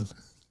to win?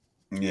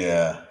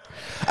 Yeah,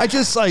 I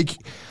just like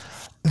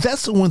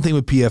that's the one thing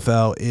with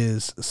PFL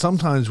is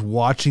sometimes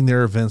watching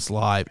their events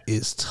live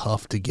is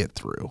tough to get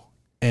through,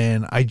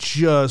 and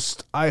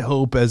I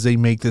hope as they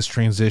make this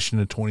transition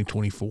to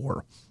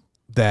 2024.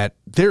 That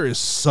there is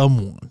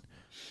someone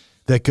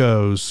that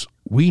goes,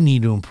 we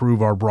need to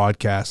improve our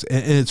broadcast.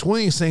 And it's one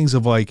of these things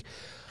of like,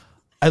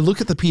 I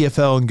look at the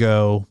PFL and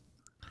go,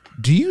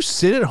 do you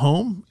sit at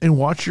home and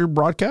watch your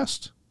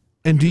broadcast?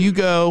 And do you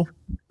go,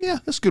 yeah,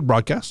 that's a good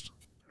broadcast?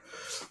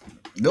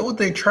 No,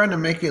 they trying to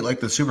make it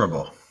like the Super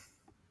Bowl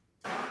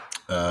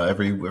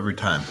every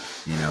time,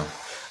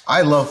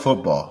 I love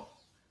football.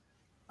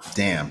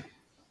 Damn,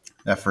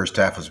 that first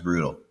half was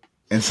brutal.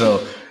 And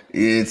so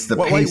it's the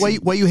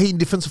why you hating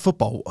defensive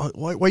football?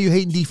 Why you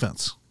hating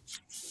defense?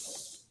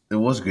 it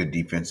was good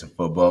defensive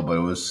football, but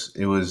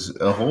it was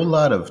a whole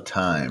lot of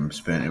time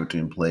spent in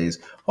between plays,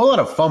 a whole lot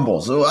of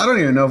fumbles. So I don't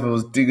even know if it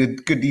was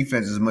good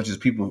defense as much as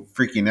people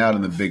freaking out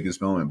in the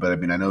biggest moment. But I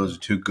mean, I know those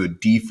are two good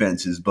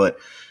defenses, but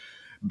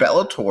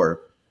Bellator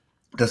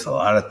does a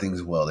lot of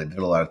things well. They did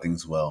a lot of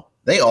things well.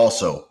 They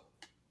also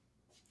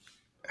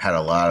had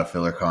a lot of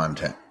filler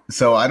content.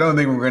 So I don't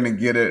think we're going to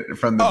get it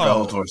from the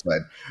Bellator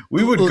side.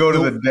 We would go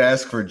to the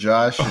desk for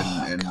Josh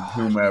and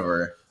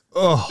whomever.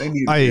 Oh,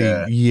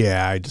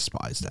 I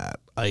despise that.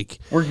 Like,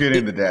 we're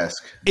getting the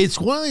desk. It's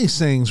one of these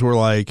things where,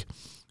 like,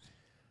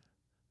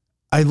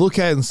 I look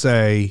at it and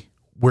say,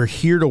 we're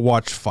here to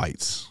watch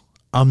fights.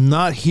 I'm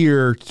not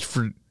here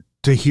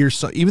to hear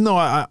some, even though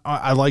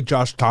I like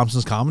Josh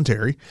Thompson's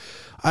commentary.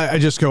 I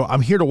just go,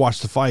 I'm here to watch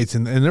the fights.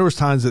 And there was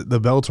times that the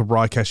Bellator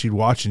broadcast you'd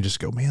watch and just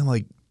go, man,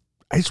 like,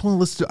 I just want to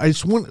listen to,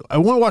 I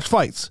want to watch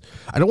fights.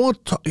 I don't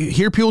want to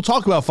hear people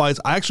talk about fights.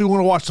 I actually want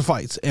to watch the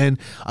fights. And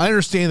I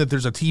understand that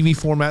there's a TV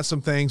format,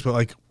 some things, but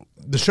like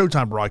the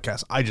Showtime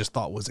broadcast, I just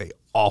thought was a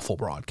awful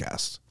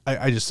broadcast.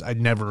 I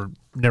never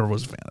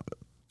was a fan of it.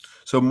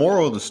 So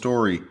moral of the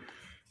story,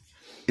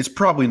 it's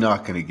probably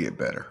not going to get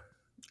better.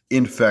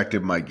 In fact,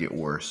 it might get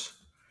worse.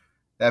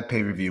 That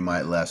pay-per-view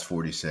might last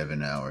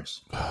 47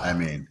 hours. I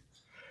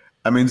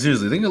mean,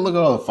 seriously, think look at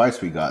all the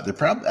fights we got. They're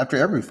probably after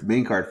every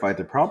main card fight,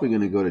 they're probably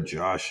going to go to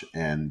Josh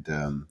and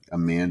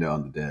Amanda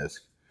on the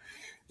desk,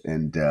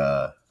 and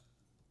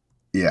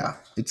yeah,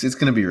 it's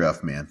going to be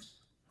rough, man.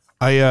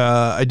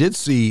 I did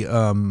see.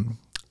 I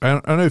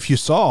don't know if you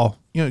saw.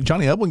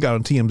 Johnny Eblen got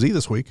on TMZ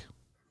this week.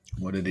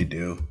 What did he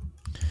do?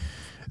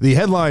 The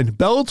headline: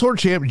 Bellator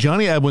champ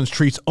Johnny Eblen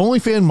treats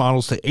OnlyFans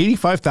models to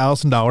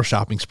 $85,000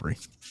 shopping spree.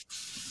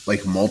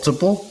 Like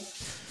multiple?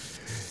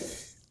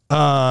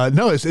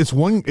 No, it's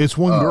one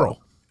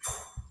girl.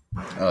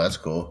 Oh, that's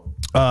cool.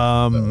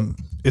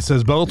 It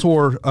says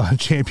Bellator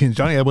champion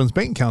Johnny Eblen's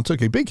bank account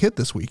took a big hit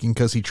this weekend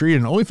because he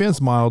treated an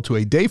OnlyFans model to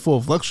a day full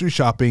of luxury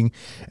shopping,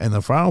 and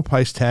the final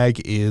price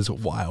tag is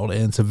wild.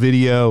 And it's a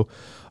video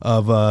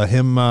of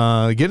him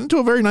getting into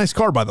a very nice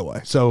car, by the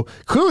way. So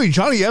clearly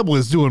Johnny Eblen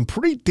is doing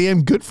pretty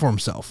damn good for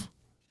himself.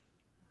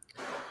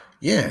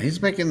 Yeah,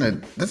 he's making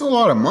that's a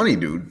lot of money,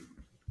 dude.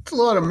 It's a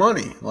lot of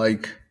money.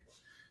 Like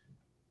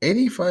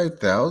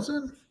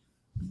 85,000?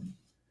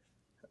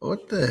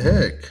 What the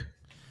heck?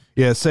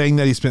 Yeah, saying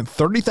that he spent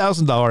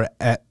 $30,000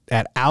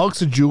 at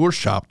Alex's jeweler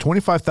shop,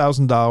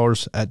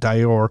 $25,000 at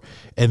Dior,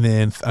 and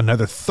then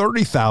another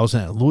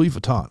 $30,000 at Louis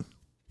Vuitton.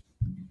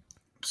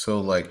 So,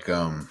 like,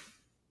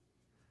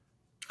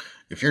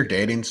 if you're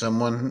dating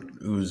someone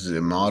who's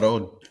a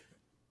model,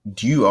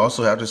 do you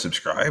also have to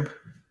subscribe?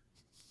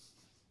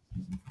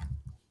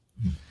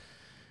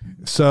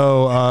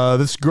 So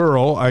this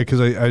girl,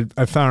 because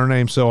I found her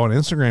name, so on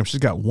Instagram, she's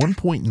got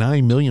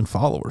 1.9 million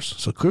followers.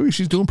 So clearly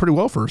she's doing pretty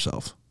well for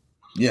herself.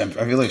 Yeah,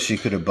 I feel like she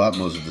could have bought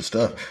most of the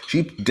stuff.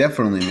 She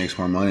definitely makes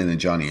more money than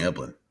Johnny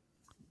Eblen.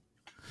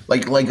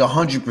 Like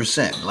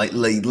 100%. Like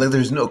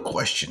there's no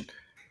question.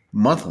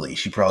 Monthly,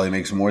 she probably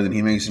makes more than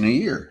he makes in a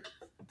year.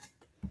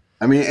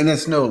 I mean, and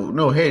that's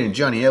no hate in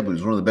Johnny Eblen,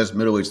 who's one of the best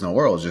middleweights in the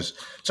world.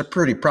 It's a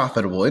pretty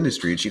profitable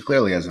industry, and she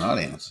clearly has an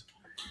audience.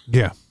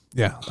 Yeah.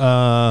 Yeah.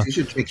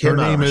 Her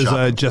name is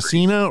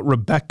Jacina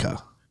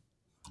Rebecca.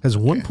 Has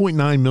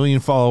 1.9 million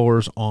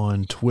followers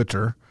on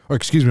Twitter, or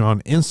excuse me,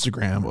 on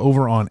Instagram.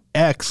 Over on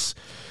X,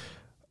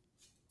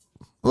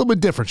 a little bit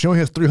different. She only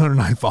has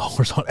 309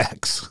 followers on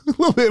X.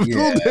 A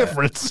little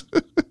difference.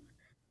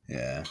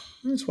 Yeah,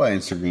 that's why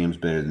Instagram's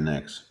better than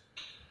X.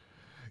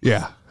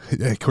 Yeah,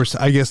 of course.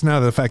 I guess now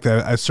the fact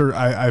that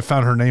I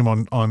found her name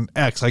on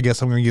X, I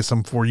guess I'm going to get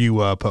some For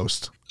You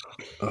post.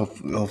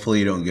 Hopefully,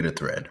 you don't get a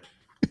thread.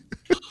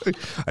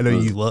 I know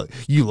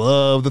you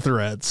love the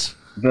threads.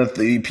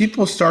 The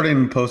people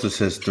starting to post that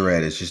says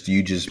thread. It's just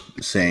you just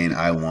saying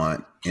I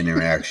want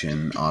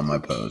interaction on my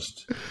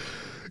post.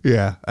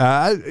 Yeah,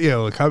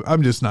 look,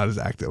 I'm just not as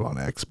active on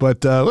X,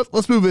 but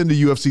let's move into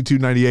UFC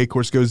 298. Of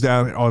course, goes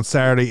down on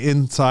Saturday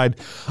inside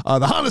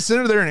the Honda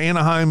Center there in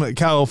Anaheim,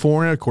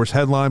 California. Of course,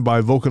 headlined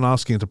by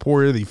Volkanovski and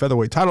Topuria, the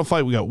featherweight title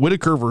fight. We got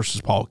Whitaker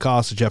versus Paul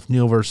Costa, Jeff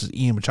Neal versus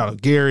Ian Machado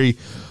Gary,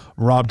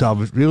 Rob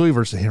Dalvich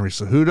versus Henry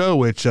Cejudo,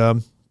 which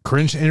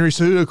cringe Henry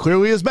Cejudo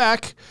clearly is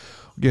back.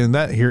 Getting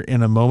that here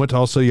in a moment.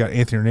 Also, you got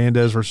Anthony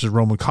Hernandez versus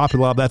Roman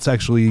Kopylov. That's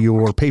actually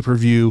your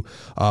pay-per-view,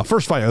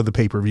 first fight of the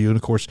pay-per-view. And,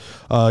 of course,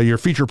 your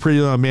feature pretty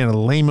Amanda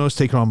Lemos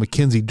taking on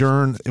Mackenzie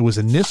Dern. It was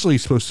initially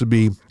supposed to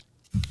be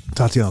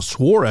Tatiana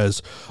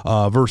Suarez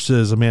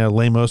versus Amanda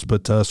Lemos,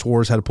 but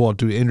Suarez had to pull out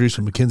due to injuries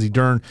from Mackenzie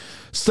Dern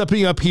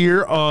stepping up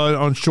here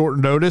on short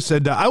notice.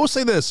 And I will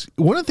say this,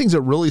 one of the things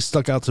that really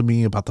stuck out to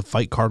me about the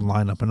fight card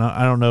lineup, and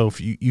I don't know if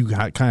you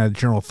had kind of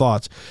general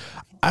thoughts,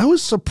 I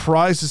was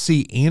surprised to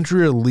see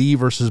Andrea Lee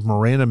versus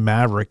Miranda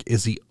Maverick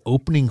is the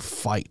opening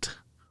fight.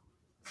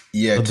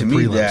 Yeah, to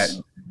me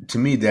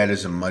that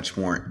is a much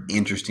more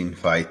interesting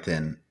fight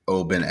than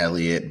Oben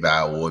Elliott,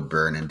 Val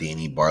Woodburn, and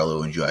Danny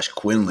Barlow and Josh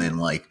Quinlan.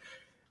 Like,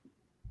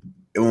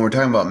 when we're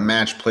talking about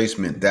match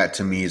placement, that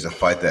to me is a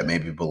fight that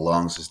maybe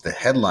belongs as the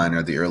headliner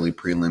of the early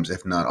prelims,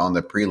 if not on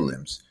the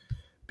prelims,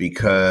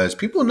 because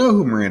people know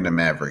who Miranda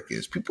Maverick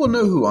is. People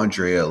know who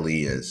Andrea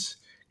Lee is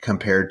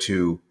compared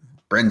to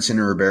Brenson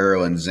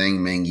Ribeiro and Zhang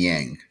Meng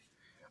Yang.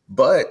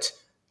 But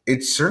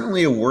it's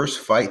certainly a worse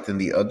fight than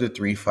the other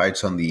 3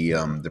 fights on the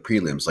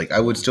prelims. Like, I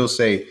would still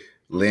say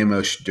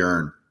Lemos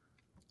Dern,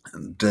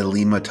 De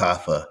Lima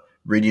Tafa,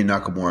 Rinya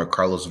Nakamura,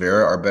 Carlos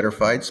Vera are better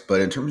fights.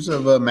 But in terms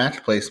of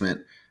match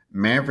placement,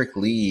 Maverick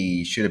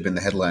Lee should have been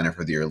the headliner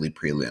for the early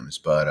prelims.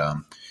 But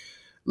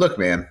look,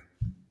 man,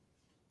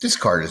 this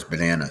card is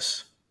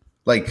bananas.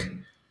 Like,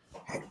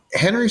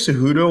 Henry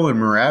Cejudo and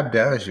Merab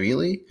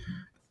Dvalishvili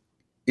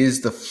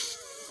is the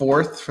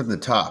 4th from the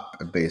top,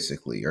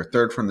 basically, or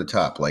 3rd from the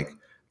top. Like,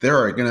 there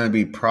are going to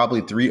be probably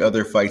 3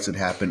 other fights that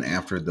happen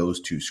after those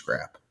 2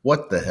 scrap.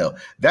 What the hell?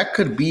 That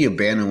could be a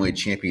bantamweight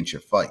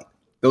championship fight.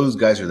 Those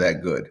guys are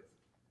that good.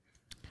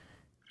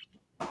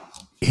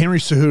 Henry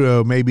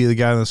Cejudo may be the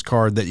guy on this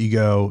card that you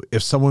go,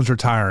 if someone's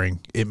retiring,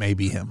 it may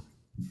be him.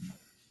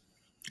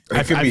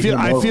 I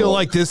feel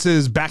like this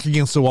is back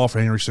against the wall for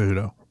Henry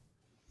Cejudo.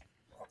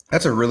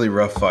 That's a really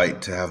rough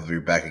fight to have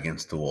your back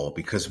against the wall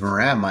because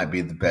Merab might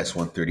be the best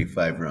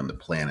 135er on the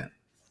planet.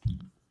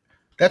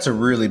 That's a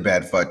really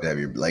bad fight to have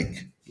your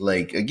like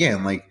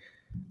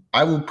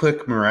I will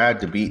pick Merab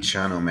to beat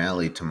Sean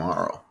O'Malley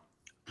tomorrow.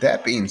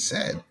 That being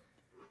said,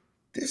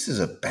 this is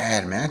a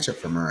bad matchup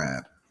for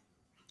Merab.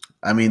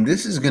 I mean,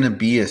 this is going to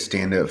be a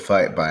stand-up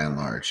fight by and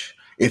large.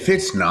 If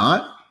it's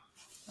not,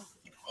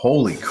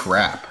 holy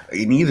crap.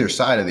 In either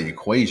side of the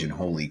equation,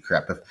 holy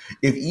crap.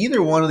 If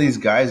either one of these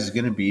guys is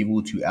going to be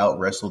able to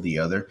out-wrestle the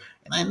other,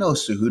 and I know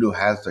Cejudo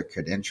has the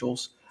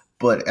credentials,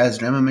 but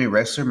as an MMA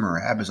wrestler,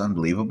 Merab is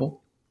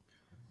unbelievable.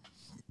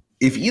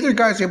 If either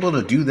guy's able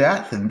to do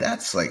that, then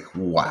that's like,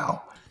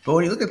 wow. But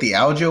when you look at the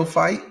Aljo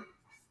fight,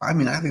 I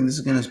mean, I think this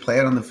is going to play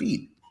out on the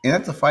feet. And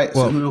that's a fight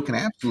Cejudo can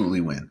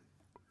absolutely win.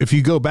 If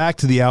you go back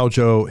to the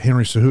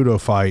Aljo-Henry Cejudo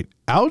fight,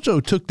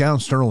 Aljo took down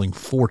Sterling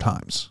 4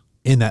 times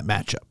in that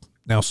matchup.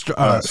 Now,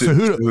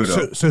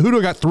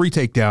 Cejudo got 3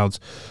 takedowns.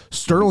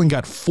 Sterling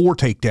got 4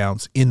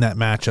 takedowns in that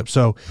matchup.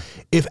 So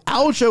if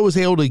Aljo was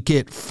able to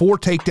get 4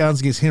 takedowns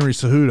against Henry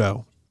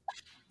Cejudo,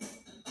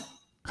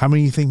 how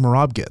many do you think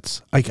Merab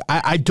gets? Like,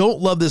 I don't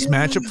love this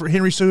matchup for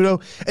Henry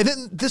Cejudo. And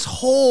then this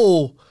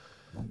whole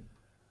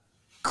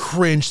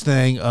cringe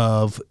thing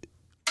of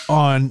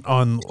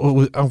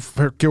I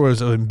forget what it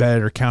was in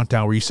bed or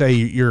countdown where you say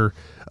your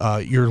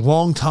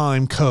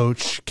longtime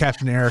coach,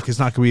 Captain Eric, is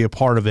not going to be a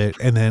part of it.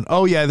 And then,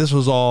 oh yeah, this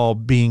was all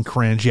being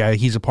cringe. Yeah,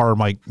 he's a part of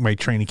my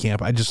training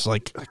camp. I just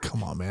like,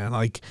 come on, man.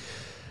 Like,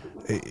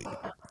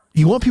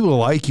 you want people to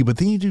like you, but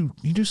then you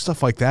do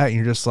stuff like that and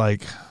you're just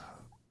like,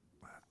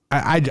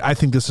 I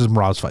think this is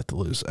Merab's fight to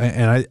lose.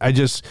 And I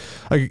just,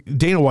 like,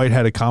 Dana White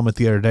had a comment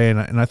the other day,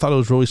 and I thought it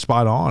was really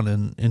spot on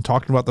and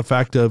talking about the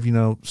fact of,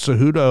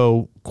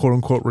 Cejudo, quote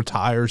unquote,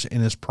 retires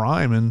in his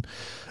prime. And,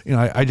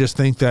 I just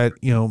think that,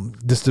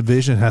 this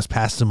division has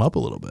passed him up a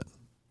little bit.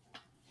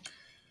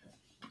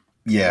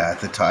 Yeah, at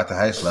the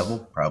highest level,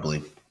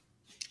 probably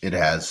it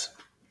has.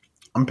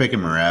 I'm picking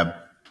Merab.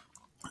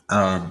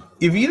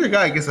 If either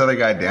guy gets the other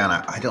guy down,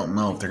 I don't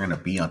know if they're going to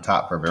be on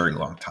top for a very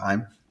long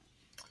time.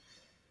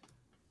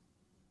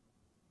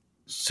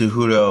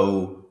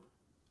 Cejudo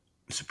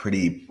is a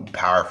pretty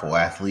powerful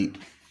athlete.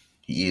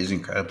 He is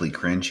incredibly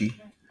cringy.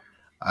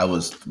 I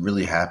was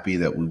really happy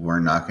that we were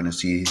not going to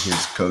see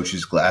his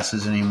coach's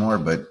glasses anymore,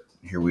 but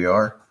here we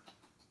are.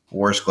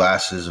 Worst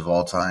glasses of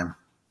all time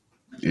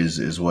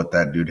is what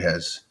that dude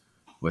has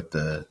with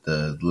the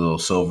little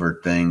silver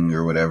thing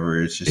or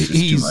whatever. It's just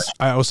too much.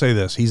 I will say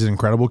this. He's an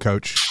incredible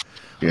coach.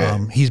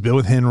 Yeah. He's been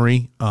with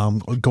Henry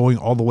going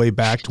all the way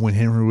back to when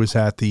Henry was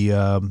at the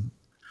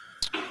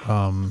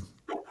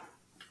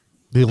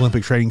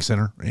Olympic Training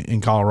Center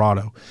in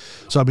Colorado.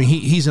 So, I mean,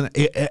 he's an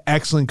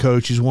excellent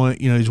coach. He's one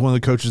of the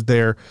coaches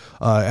there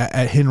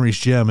at Henry's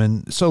gym.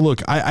 And so,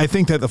 look, I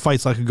think that the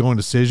fight's like a going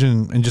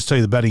decision. And just tell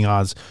you the betting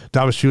odds: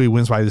 Dvalishvili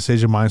wins by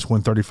decision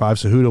 -135.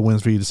 Cejudo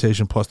wins via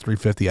decision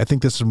 +350. I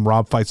think this is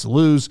Merab fights to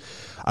lose.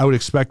 I would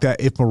expect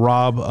that if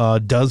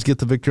Merab does get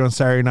the victory on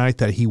Saturday night,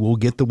 that he will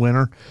get the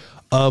winner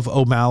of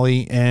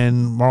O'Malley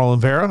and Marlon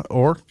Vera,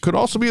 or could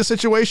also be a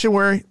situation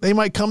where they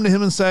might come to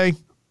him and say,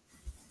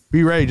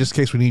 be ready just in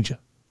case we need you.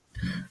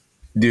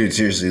 Dude,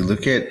 seriously,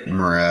 look at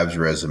Merab's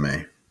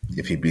resume.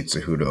 If he beats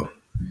Cejudo,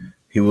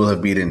 he will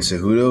have beaten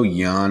Cejudo,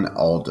 Jan,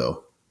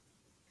 Aldo.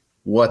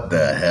 What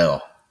the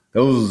hell?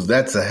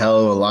 That's a hell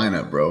of a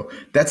lineup, bro.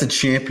 That's a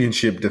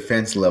championship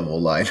defense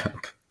level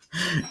lineup.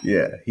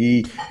 Yeah,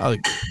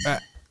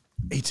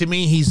 to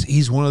me,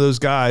 he's one of those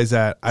guys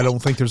that I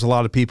don't think there's a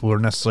lot of people who are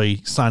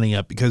necessarily signing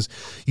up because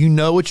you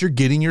know what you're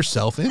getting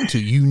yourself into.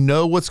 You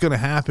know what's going to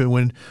happen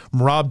when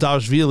Merab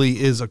Dvalishvili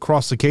is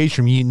across the cage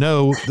from you. You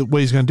know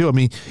what he's going to do. I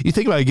mean, you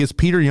think about it, against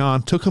Peter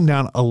Yan, took him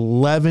down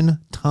 11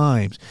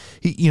 times.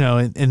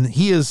 And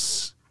he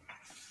has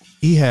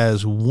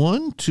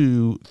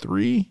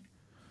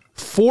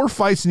 4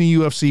 fights in the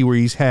UFC where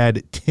he's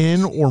had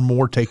 10 or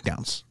more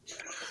takedowns.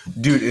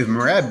 Dude, if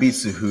Merab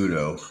beats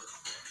Cejudo,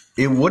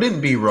 it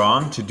wouldn't be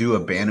wrong to do a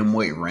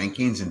bantamweight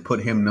rankings and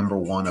put him number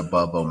 1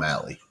 above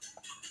O'Malley.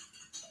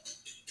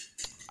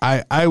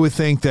 I would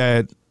think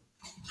that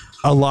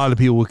a lot of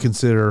people would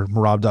consider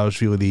Merab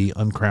Dvalishvili the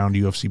uncrowned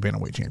UFC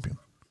bantamweight champion.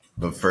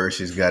 But first,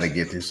 he's got to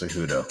get to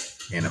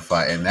Cejudo in a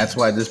fight. And that's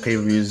why this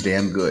pay-per-view is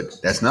damn good.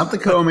 That's not the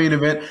co-main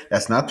event.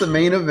 That's not the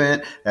main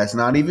event. That's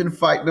not even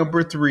fight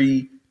number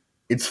 3.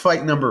 It's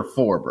fight number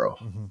 4, bro.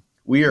 Mm-hmm.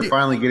 We are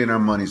finally getting our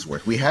money's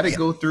worth. We had to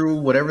go through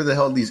whatever the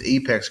hell these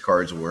Apex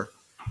cards were,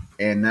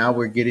 and now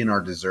we're getting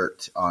our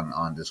dessert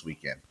on this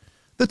weekend.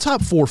 The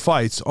top 4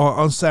 fights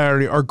on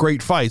Saturday are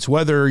great fights,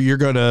 whether you're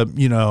going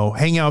to,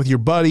 hang out with your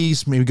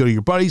buddies, maybe go to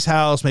your buddy's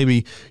house,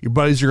 maybe your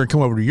buddies are going to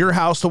come over to your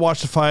house to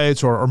watch the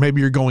fights, or maybe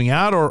you're going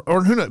out, or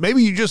who knows,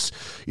 maybe you just,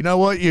 you're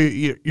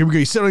going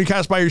to sit on your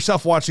couch by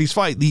yourself, watch these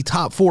fights, the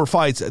top 4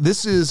 fights.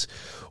 This is,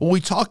 when we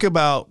talk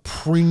about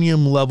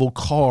premium level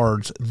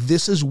cards,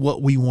 this is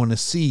what we want to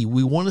see.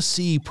 We want to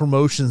see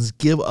promotions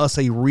give us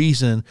a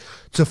reason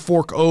to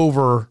fork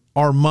over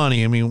our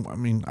money. I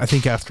mean, I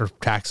think after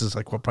taxes,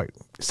 like what, probably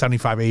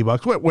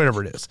 $75-$80,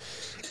 whatever it is.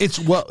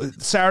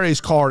 Saturday's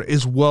card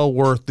is well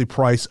worth the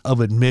price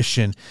of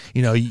admission.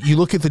 You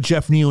look at the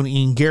Jeff Neal and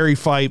Ian Gary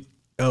fight,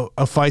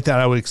 a fight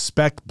that I would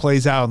expect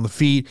plays out on the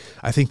feet.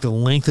 I think the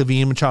length of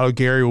Ian Machado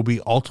Gary will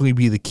ultimately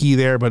be the key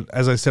there. But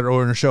as I said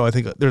earlier in the show, I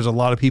think there's a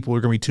lot of people who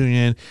are going to be tuning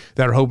in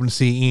that are hoping to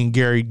see Ian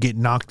Gary get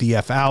knocked the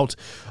F out.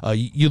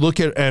 You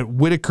look at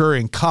Whitaker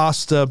and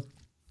Costa.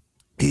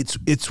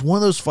 It's one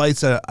of those fights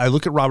that I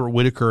look at Robert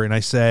Whitaker and I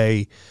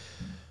say,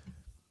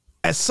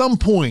 at some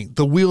point,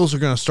 the wheels are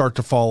going to start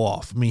to fall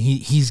off. I mean,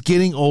 he's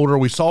getting older.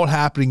 We saw it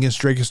happening against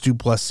Dricus du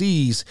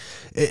Plessis,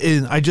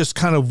 and I just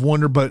kind of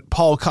wonder, but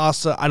Paulo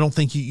Costa, I don't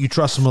think you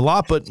trust him a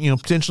lot, but,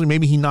 potentially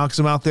maybe he knocks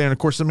him out there, and, of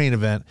course, the main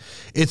event.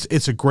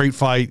 It's a great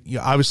fight.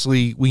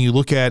 Obviously, when you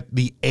look at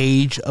the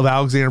age of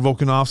Alexander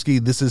Volkanovski,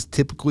 this is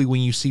typically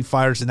when you see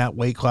fighters in that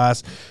weight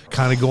class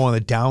kind of go on the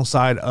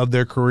downside of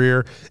their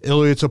career.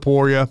 Ilia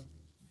Topuria,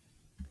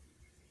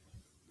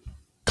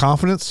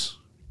 confidence,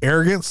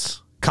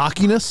 arrogance,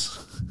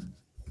 cockiness.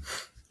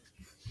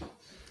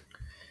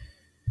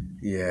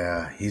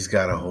 Yeah, he's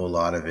got a whole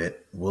lot of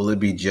it. Will it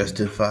be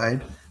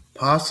justified?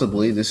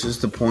 Possibly. This is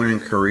the point in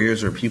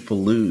careers where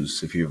people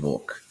lose if you're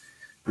Volk.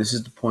 This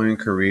is the point in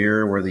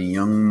career where the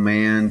young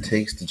man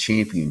takes the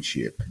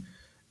championship.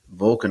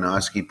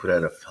 Volkanovski put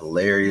out a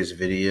hilarious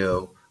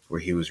video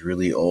where he was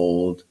really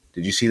old.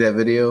 Did you see that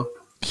video?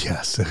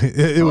 Yes,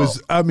 it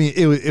was. I mean,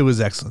 it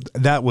was excellent.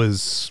 That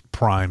was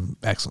prime,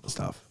 excellent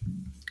stuff.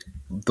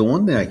 The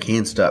one thing I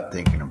can't stop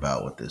thinking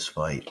about with this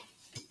fight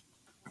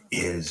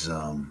is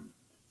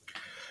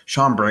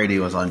Sean Brady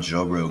was on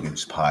Joe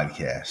Rogan's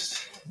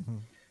podcast,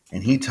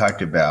 and he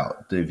talked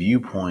about the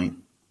viewpoint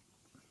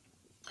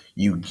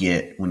you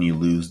get when you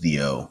lose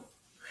the O,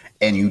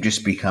 and you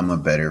just become a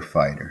better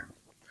fighter.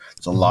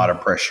 It's a lot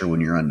of pressure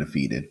when you're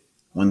undefeated.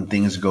 When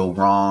things go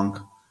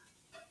wrong,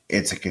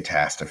 it's a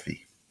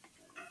catastrophe.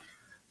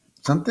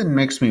 Something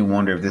makes me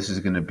wonder if this is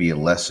going to be a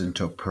lesson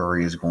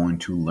Topuria is going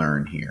to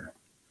learn here.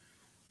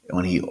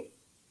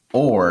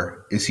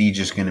 Or is he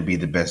just going to be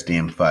the best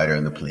damn fighter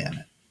on the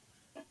planet?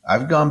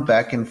 I've gone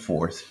back and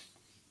forth.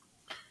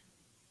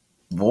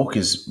 Volk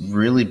is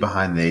really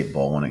behind the 8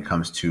 ball when it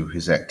comes to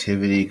his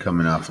activity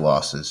coming off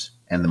losses,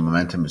 and the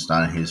momentum is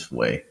not in his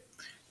way.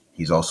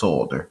 He's also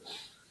older.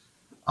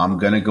 I'm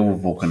going to go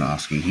with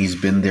Volkanovski. He's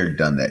been there,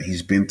 done that.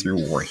 He's been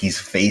through war. He's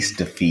faced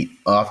defeat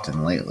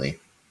often lately.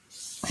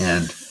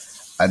 And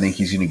I think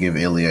he's going to give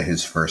Ilia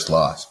his first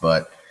loss.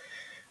 But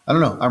I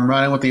don't know. I'm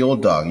riding with the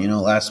old dog.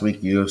 Last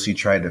week UFC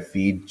tried to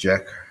feed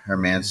Jack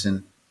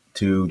Hermanson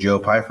to Joe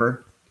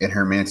Pyfer, and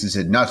Hermanson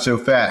said, "Not so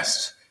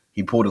fast."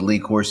 He pulled a Lee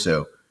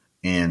Corso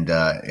and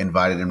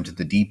invited him to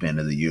the deep end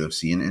of the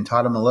UFC and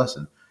taught him a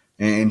lesson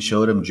and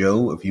showed him,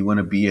 Joe, if you want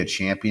to be a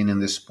champion in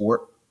this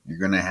sport, you're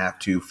going to have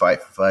to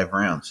fight for 5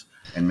 rounds,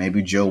 and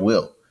maybe Joe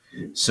will.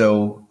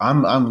 So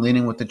I'm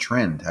leaning with the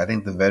trend. I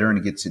think the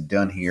veteran gets it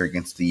done here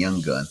against the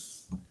young gun.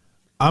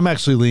 I'm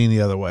actually leaning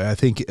the other way. I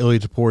think Ilia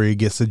Topuria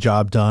gets the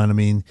job done. I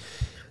mean,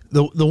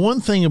 the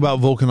one thing about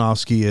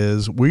Volkanovski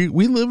is we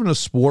live in a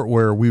sport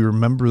where we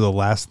remember the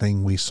last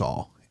thing we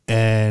saw.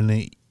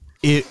 And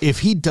if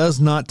he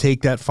does not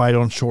take that fight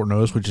on short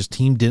notice, which his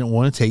team didn't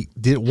want him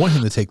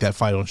to take that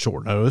fight on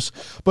short notice,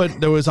 but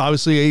there was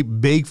obviously a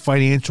big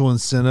financial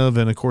incentive,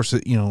 and of course,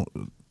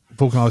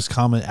 Volkanovski's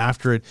comment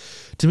after it.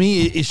 To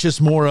me, it's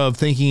just more of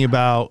thinking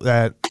about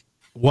that.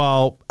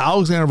 While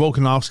Alexander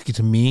Volkanovski,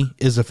 to me,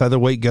 is a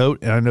featherweight GOAT,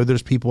 and I know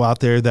there's people out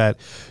there that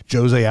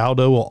Jose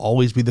Aldo will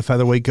always be the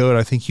featherweight GOAT.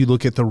 I think you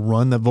look at the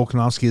run that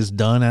Volkanovski has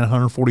done at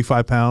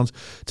 145 pounds,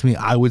 to me,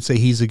 I would say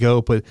he's a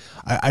GOAT, but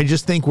I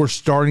just think we're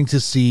starting to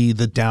see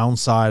the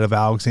downside of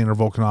Alexander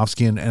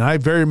Volkanovski, and I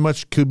very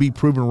much could be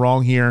proven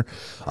wrong here.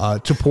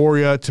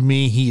 Topuria, to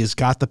me, he has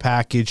got the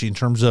package in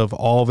terms of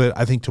all of it.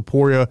 I think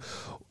Topuria,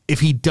 if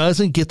he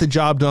doesn't get the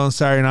job done on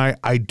Saturday night,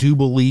 I do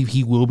believe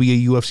he will be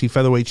a UFC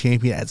featherweight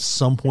champion at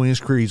some point in his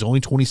career. He's only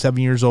 27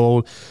 years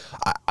old.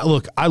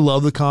 I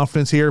love the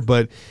confidence here,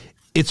 but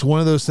it's one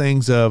of those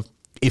things of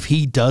if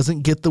he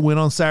doesn't get the win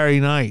on Saturday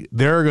night,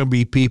 there are going to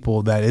be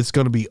people that it's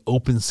going to be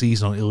open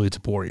season on Ilia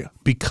Topuria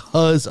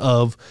because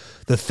of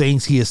the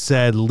things he has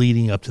said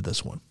leading up to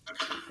this one.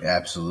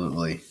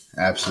 Absolutely.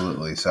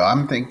 Absolutely. So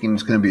I'm thinking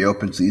it's going to be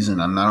open season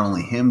on not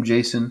only him,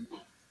 Jason.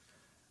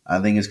 I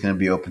think it's going to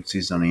be open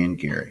season on Ian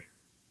Gary.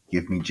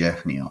 Give me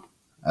Jeff Neal.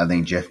 I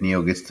think Jeff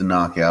Neal gets the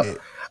knockout.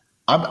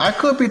 I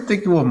could be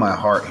thinking with my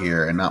heart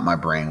here and not my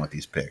brain with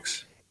these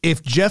picks.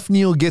 If Jeff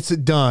Neal gets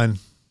it done,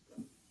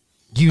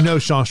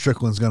 Sean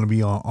Strickland's going to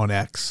be on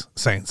X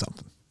saying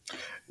something.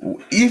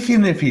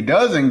 Even if he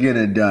doesn't get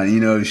it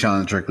done,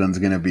 Sean Strickland's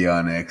going to be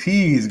on X.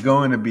 He's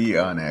going to be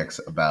on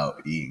X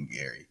about Ian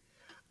Gary.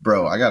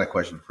 Bro, I got a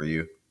question for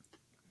you.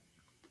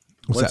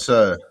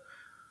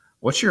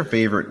 What's your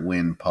favorite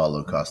win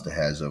Paulo Costa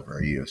has over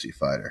a UFC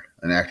fighter,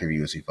 an active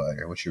UFC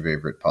fighter? What's your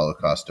favorite Paulo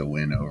Costa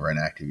win over an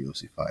active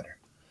UFC fighter?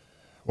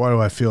 Why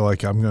do I feel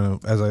like I'm going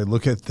to, as I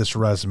look at this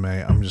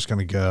resume, I'm just going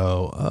to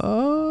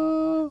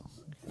go,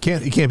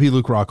 it can't be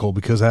Luke Rockhold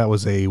because that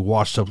was a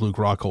washed up Luke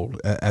Rockhold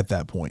at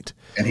that point.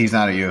 And he's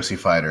not a UFC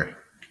fighter.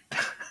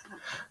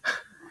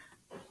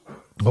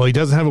 Well, he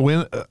doesn't have a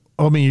win.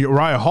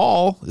 Uriah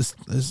Hall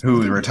is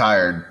who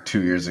retired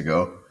 2 years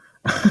ago.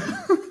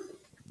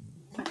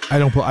 I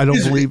don't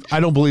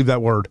believe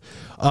that word.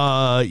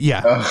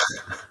 Yeah.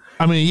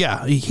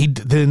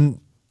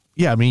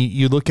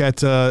 You look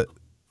at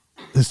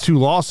his two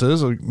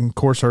losses, of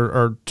course,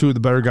 are two of the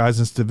better guys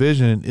in this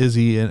division,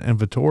 Izzy and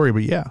Vettori.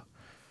 But yeah,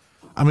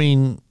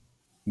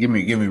 give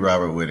me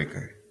Robert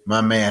Whittaker.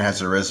 My man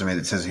has a resume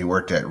that says he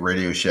worked at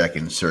Radio Shack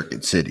in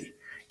Circuit City.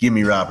 Give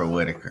me Robert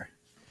Whittaker.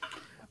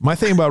 My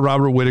thing about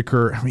Robert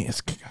Whittaker, I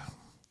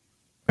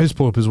just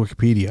pulled up his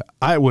Wikipedia.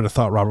 I would have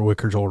thought Robert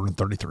Whittaker's older than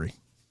 33.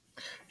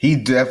 He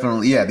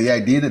definitely, the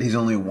idea that he's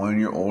only 1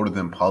 year older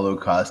than Paulo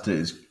Costa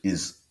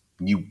is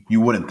you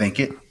wouldn't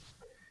think it.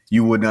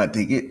 You would not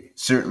think it.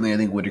 Certainly, I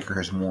think Whittaker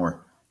has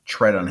more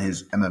tread on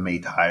his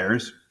MMA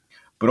tires.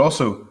 But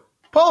also,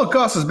 Paulo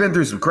Costa's been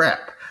through some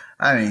crap.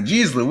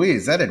 Geez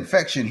Louise, that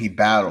infection he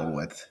battled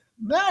with,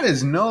 that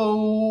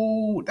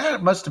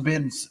must have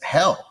been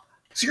hell.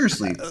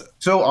 Seriously.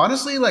 So,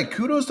 honestly,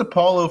 kudos to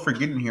Paulo for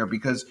getting here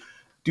because,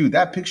 dude,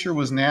 that picture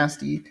was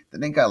nasty.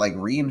 Then it got,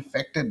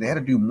 reinfected. They had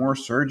to do more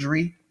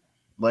surgery.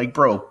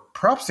 Bro,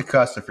 props to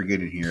Costa for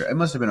getting here. It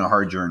must have been a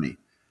hard journey.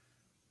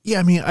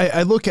 Yeah,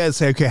 I look at it and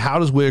say, okay, how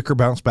does Whittaker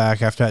bounce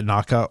back after that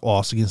knockout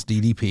loss against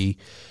DDP?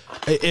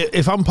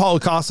 If I'm Paulo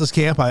Costa's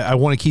camp, I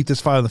want to keep this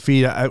fight on the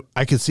feet.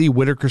 I could see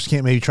Whittaker's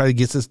camp maybe try to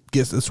get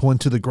this one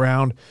to the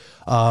ground.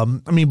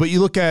 But you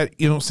look at,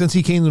 since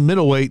he came to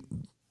middleweight,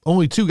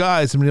 only two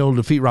guys have been able to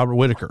defeat Robert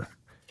Whittaker.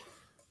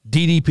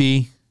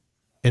 DDP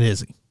and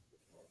Izzy.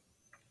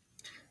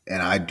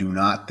 And I do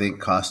not think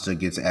Costa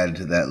gets added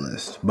to that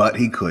list, but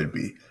he could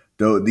be.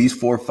 Though these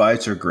 4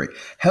 fights are great.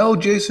 Hell,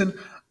 Jason,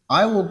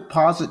 I will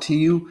posit to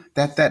you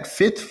that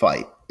fifth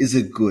fight is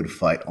a good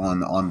fight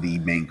on the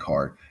main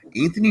card.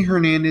 Anthony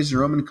Hernandez and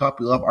Roman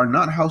Kopylov are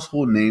not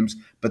household names,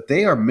 but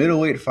they are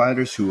middleweight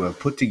fighters who have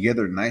put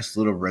together nice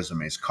little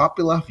resumes.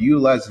 Kopylov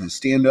utilizing his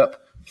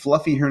stand-up,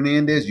 Fluffy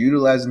Hernandez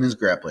utilizing his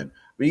grappling.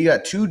 But you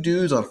got 2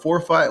 dudes on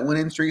 4-fight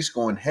winning streaks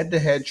going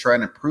head-to-head trying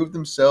to prove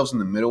themselves in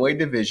the middleweight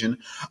division.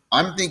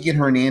 I'm thinking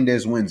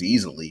Hernandez wins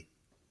easily.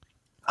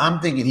 I'm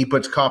thinking he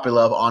puts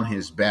Kopylov on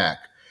his back.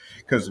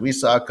 Because we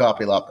saw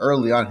Kopylov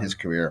early on in his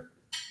career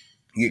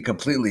get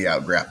completely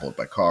out-grappled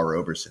by Carl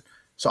Roberson.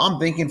 So I'm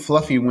thinking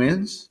Fluffy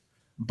wins.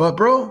 But,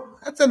 bro,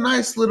 that's a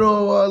nice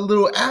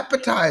little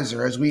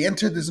appetizer as we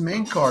enter this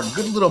main card.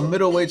 Good little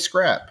middleweight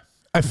scrap.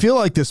 I feel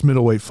like this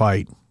middleweight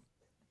fight,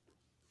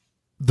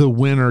 the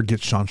winner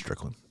gets Sean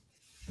Strickland.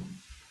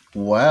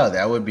 Wow,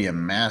 that would be a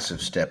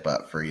massive step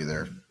up for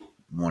either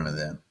one of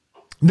them.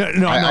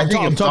 I'm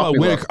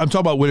talking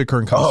about Whittaker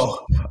and Costa.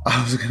 Oh,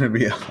 I was going to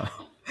be...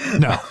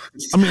 No,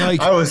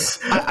 I was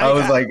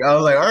like,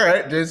 all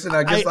right, Jason.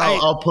 I guess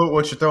I'll put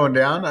what you're throwing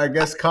down. I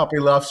guess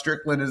Kopylov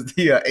Strickland is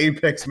the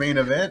Apex main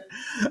event.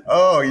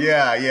 Oh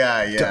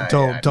yeah.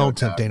 Don't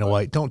tip Dana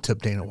White. Don't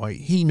tip Dana White.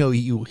 He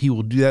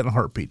will do that in a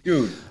heartbeat,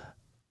 dude.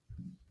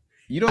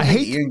 You don't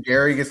think Ian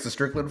Gary gets the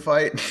Strickland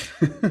fight?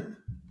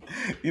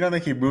 You don't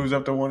think he moves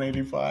up to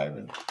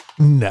 185?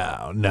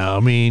 No.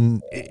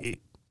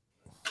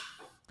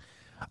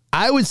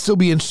 I would still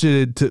be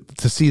interested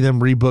to see them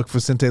rebook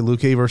Vicente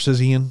Luque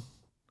versus Ian.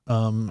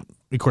 Of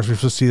course, we're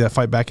supposed to see that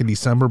fight back in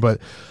December,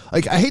 but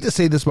I hate to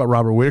say this about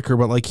Robert Whittaker,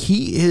 but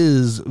he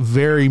is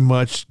very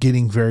much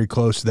getting very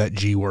close to that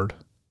G word.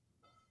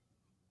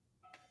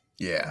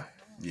 Yeah,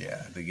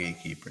 the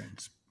gatekeeper.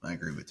 I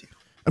agree with you.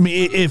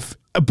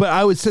 But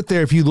I would sit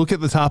there, if you look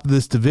at the top of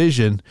this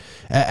division,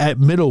 at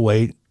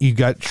middleweight, you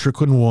got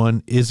Strickland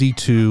 1, Izzy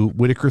 2,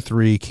 Whittaker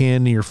 3,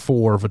 Cannonier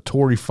 4,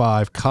 Vettori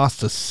 5,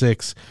 Costa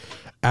 6,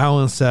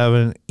 Allen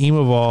 7,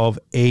 Imavov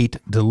 8,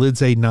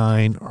 Delidze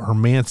 9,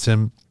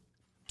 Hermanson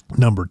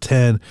number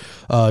 10.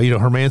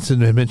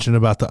 Hermanson had mentioned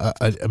about the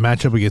a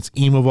matchup against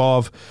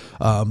Imavov.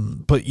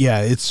 But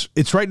yeah,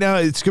 it's right now,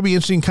 it's going to be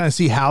interesting to kind of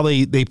see how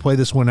they play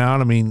this one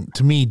out. I mean,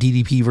 to me,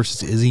 DDP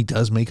versus Izzy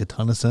does make a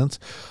ton of sense.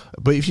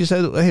 But if you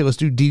said, hey, let's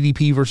do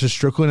DDP versus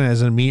Strickland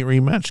as an immediate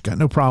rematch, got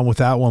no problem with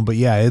that one. But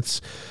yeah,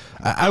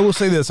 I will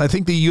say this. I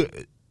think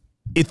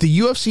if the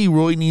UFC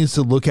really needs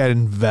to look at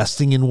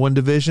investing in one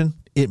division,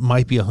 it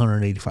might be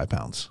 185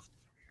 pounds.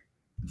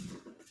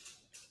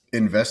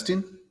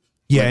 Investing?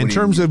 Yeah, in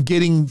terms of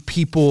getting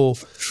people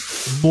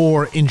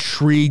more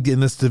intrigued in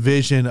this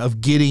division,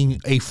 of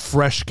getting a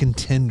fresh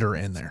contender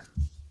in there.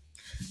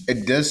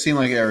 It does seem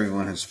like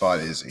everyone has fought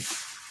Izzy.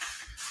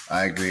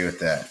 I agree with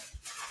that.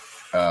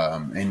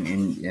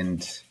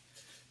 And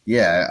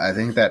yeah, I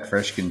think that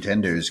fresh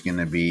contender is going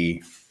to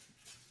be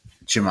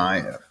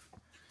Chimaev.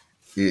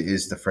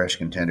 Is the fresh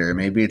contender.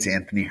 Maybe it's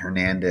Anthony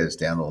Hernandez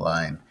down the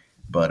line,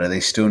 but they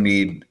still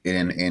need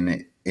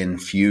an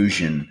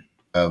infusion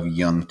of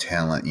young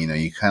talent.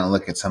 You kind of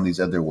look at some of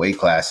these other weight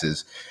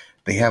classes,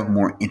 they have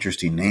more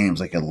interesting names.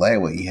 Like at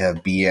lightweight, you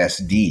have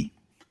BSD.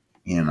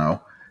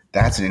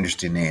 That's an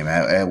interesting name.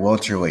 At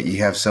welterweight, you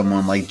have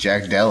someone like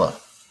Jack Della.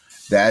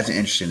 That's an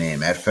interesting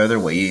name. At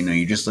featherweight,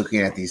 you're just looking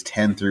at these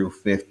 10 through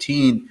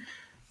 15.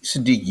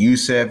 Sadiq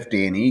Youssef,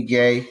 Dan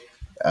Ige,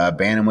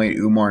 bantamweight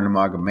Umar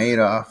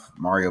Nurmagomedov,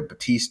 Mario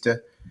Batista.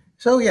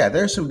 So, yeah,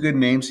 there's some good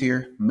names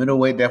here.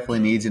 Middleweight definitely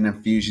needs an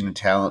infusion of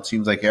talent.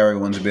 Seems like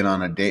everyone's been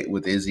on a date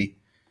with Izzy.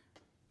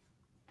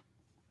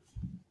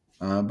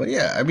 But,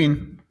 yeah, I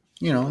mean,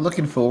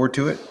 looking forward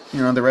to it.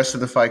 The rest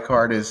of the fight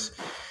card is,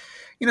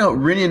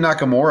 Rinya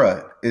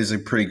Nakamura is a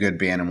pretty good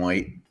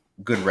bantamweight,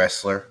 good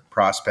wrestler,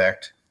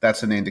 prospect.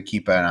 That's a name to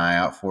keep an eye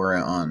out for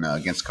on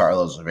against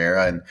Carlos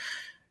Rivera. And,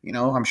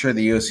 I'm sure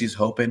the UFC is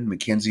hoping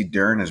Mackenzie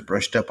Dern has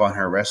brushed up on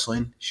her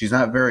wrestling. She's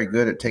not very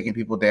good at taking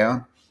people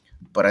down,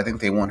 but I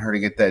think they want her to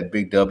get that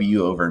big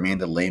W over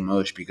Amanda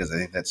Lemos because I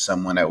think that's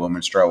someone at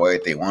women's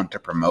strawweight they want to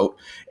promote.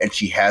 And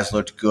she has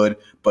looked good,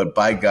 but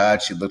by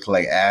God, she looked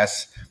like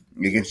ass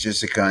against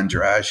Jessica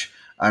Andrade.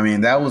 I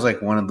mean, that was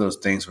like one of those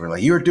things where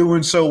like, you're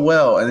doing so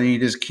well, and then you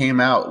just came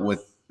out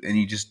with, and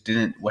you just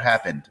didn't. What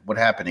happened? What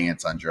happened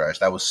against Andrade?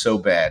 That was so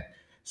bad.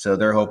 So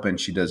they're hoping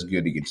she does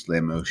good against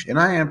Lemos, and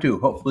I am too.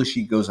 Hopefully,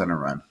 she goes on a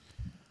run.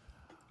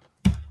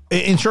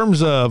 In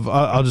terms of,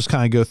 I'll just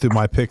kind of go through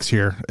my picks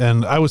here,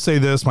 and I would say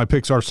this: my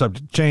picks are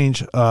subject to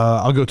change.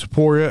 I'll go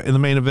Topuria in the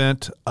main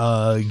event.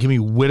 Give me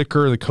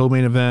Whitaker the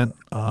co-main event.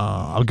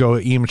 I'll go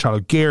Ian Machado,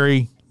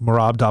 Gary,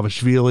 Merab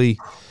Davishvili,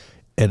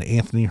 and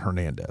Anthony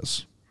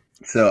Hernandez.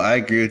 So I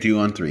agree with you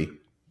on 3.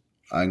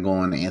 I'm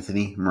going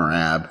Anthony,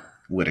 Merab,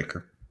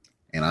 Whitaker,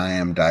 and I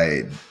am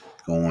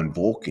going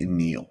Volk and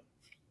Neal.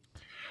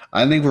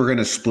 I think we're going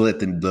to split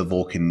the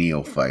Volk and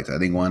Neal fights. I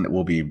think one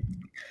will be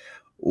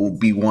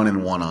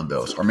 1-1 on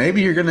those, or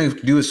maybe you're going to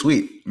do a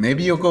sweep.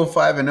 Maybe you'll go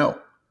 5-0.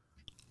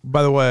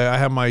 By the way, I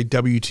have my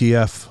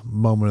WTF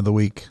moment of the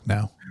week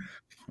now.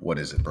 What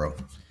is it, bro?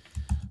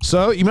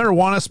 So you remember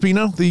Juan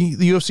Espino, the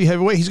UFC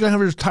heavyweight? He's going to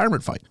have a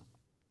retirement fight.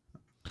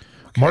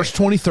 Okay. March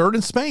 23rd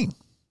in Spain.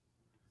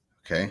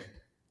 Okay.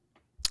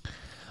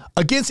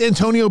 Against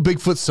Antonio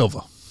Bigfoot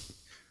Silva.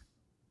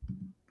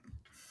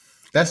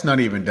 That's not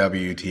even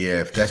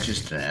WTF. That's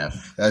just an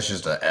F. That's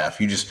just an F.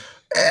 You just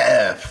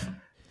F.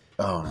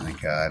 Oh, my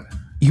God.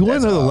 You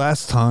want to know the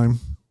last time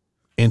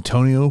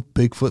Antonio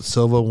Bigfoot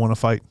Silva won a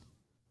fight?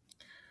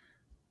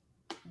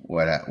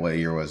 What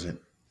year was it?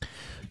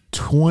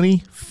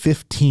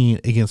 2015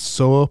 against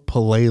Soa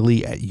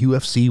Paleli at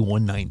UFC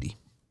 190.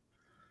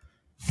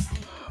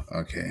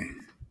 Okay.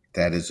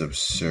 That is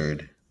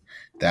absurd.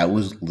 That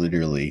was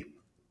literally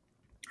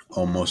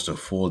almost a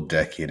full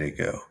decade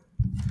ago.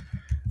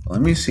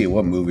 Let me see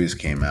what movies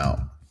came out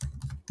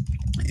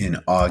in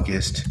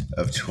August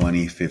of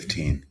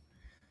 2015.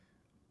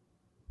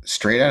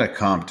 Straight Outta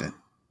Compton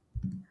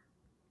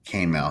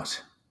came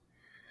out.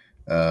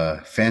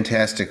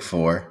 Fantastic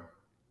Four.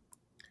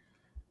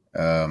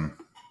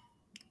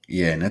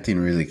 Yeah, nothing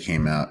really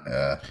came out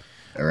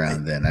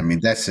around then. I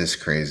mean, that's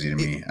just crazy to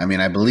me. I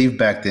mean, I believe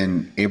back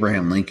then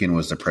Abraham Lincoln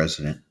was the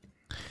president.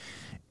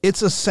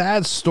 It's a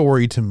sad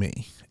story to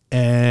me,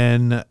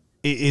 and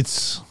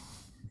it's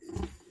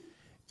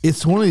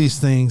one of these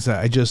things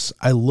that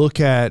I look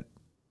at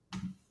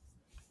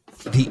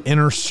the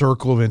inner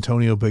circle of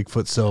Antonio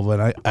Bigfoot Silva,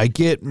 and I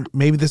get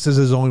maybe this is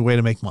his only way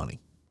to make money.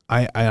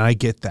 I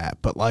get that,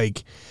 but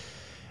like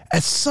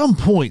at some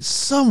point,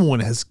 someone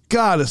has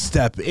got to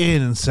step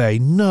in and say,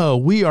 no,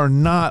 we are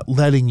not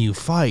letting you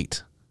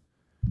fight.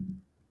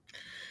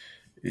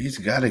 He's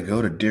got to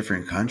go to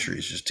different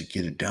countries just to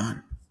get it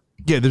done.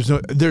 Yeah,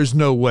 there's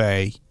no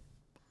way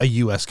a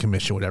U.S.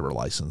 commission would ever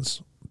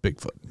license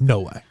Bigfoot.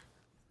 No way.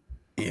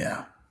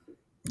 Yeah,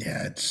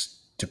 it's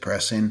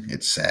depressing.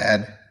 It's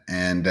sad,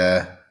 and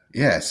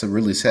yeah, it's a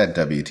really sad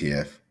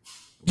WTF.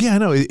 Yeah, I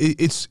know.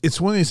 It's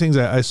one of these things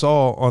that I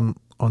saw on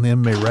the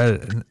MMA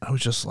Reddit, and I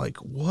was just like,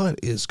 what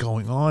is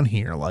going on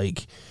here?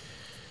 Like,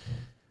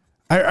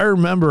 I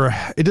remember,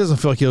 it doesn't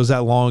feel like it was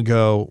that long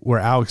ago, where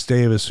Alex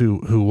Davis,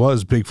 who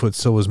was Bigfoot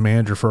Silva's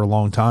manager for a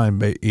long time,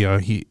 but I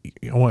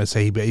want to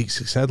say he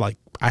basically said, like,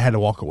 I had to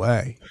walk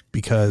away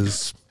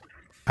because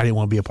I didn't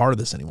want to be a part of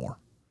this anymore.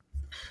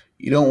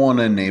 You don't want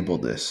to enable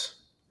this.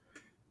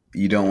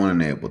 You don't want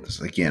to enable this.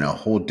 Again, a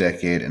whole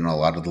decade, and a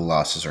lot of the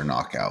losses are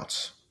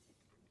knockouts.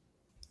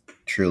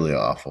 Truly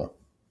awful.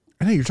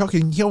 I know you're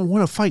talking, you don't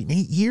want to fight in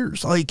 8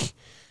 years. Like,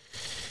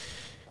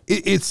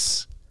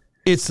 it's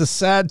the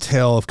sad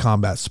tale of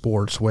combat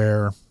sports,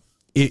 where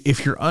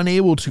if you're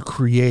unable to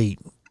create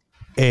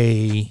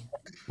a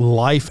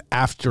life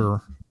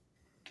after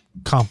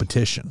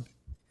competition,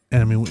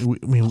 and I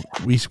mean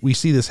we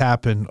see this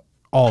happen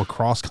all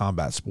across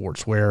combat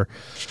sports, where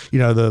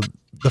the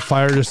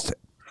fighter just,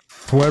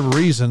 for whatever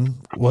reason,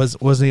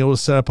 wasn't able to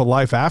set up a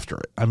life after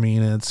it. I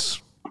mean,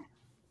 it's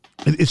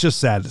just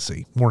sad to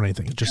see, more than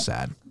anything. It's just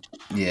sad.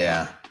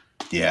 Yeah.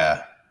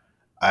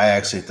 I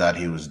actually thought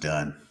he was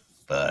done,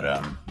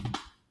 but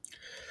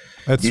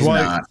that's he's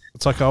why not.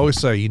 It's like I always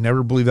say, you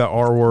never believe that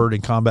R word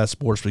in combat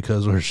sports,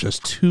 because there's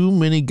just too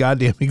many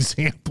goddamn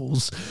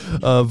examples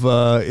of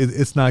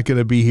it's not going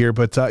to be here.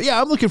 But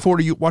I'm looking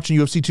forward to watching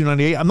UFC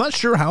 298. I'm not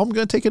sure how I'm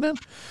going to take it in.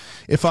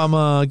 If I'm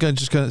gonna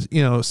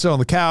sit on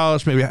the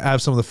couch, maybe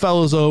have some of the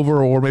fellas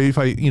over, or maybe if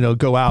I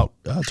go out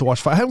to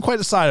watch fight. I haven't quite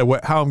decided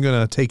how I'm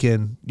going to take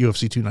in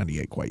UFC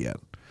 298 quite yet.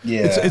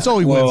 Yeah, it's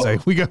only Wednesday.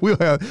 We got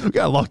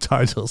a long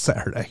time till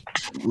Saturday.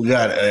 We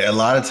got a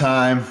lot of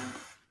time.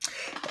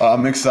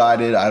 I'm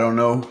excited. I don't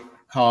know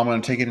how I'm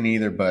going to take it in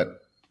either,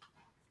 but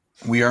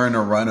we are in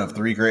a run of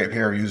 3 great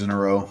pay-per-views in a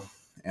row,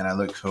 and I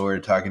look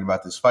forward to talking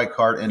about this fight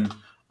card, and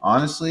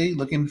honestly,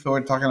 looking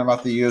forward to talking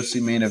about the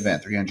UFC main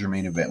event, 300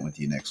 main event with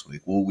you next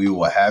week. We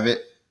will have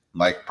it,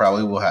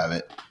 probably we'll have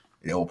it.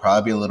 It will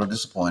probably be a little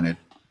disappointed.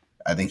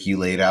 I think you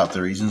laid out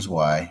the reasons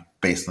why,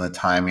 based on the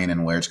timing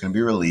and where it's going to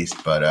be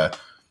released, but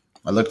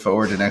I look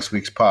forward to next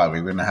week's pod.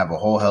 We're going to have a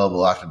whole hell of a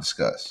lot to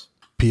discuss.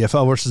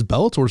 PFL versus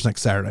Bellator's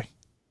next Saturday.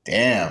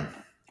 Damn,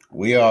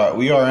 we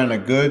are in a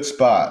good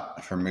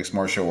spot for mixed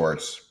martial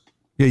arts.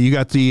 Yeah, you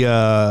got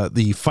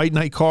the fight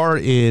night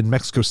card in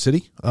Mexico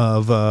City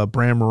of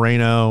Brand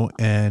Moreno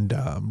and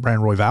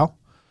Brand Royval.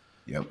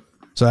 Yep.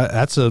 So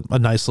that's a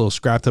nice little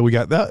scrap that we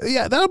got.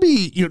 That'll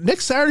be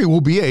next Saturday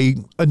will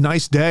be a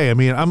nice day. I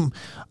mean,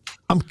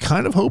 I'm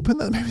kind of hoping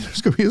that maybe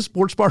there's going to be a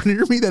sports bar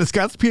near me that has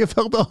got the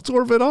PFL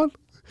Bellator event on.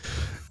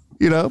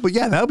 But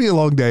yeah, that'll be a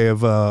long day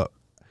of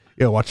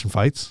watching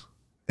fights.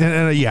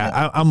 And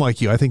I'm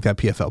like you. I think that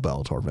PFL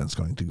Bellator event is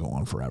going to go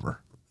on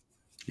forever.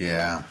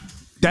 Yeah.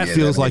 That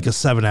feels like a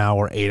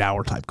 7-hour,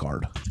 8-hour type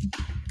card.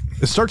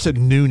 It starts at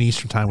noon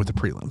Eastern time with the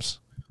prelims.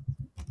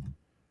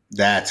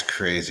 That's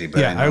crazy.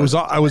 But yeah, I was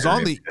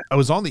on the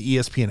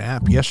ESPN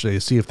app yesterday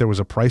to see if there was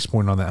a price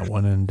point on that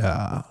one, and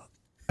I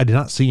did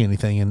not see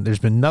anything. And there's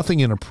been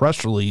nothing in a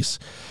press release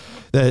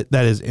that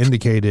has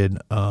indicated.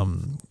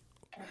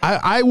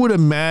 I would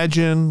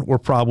imagine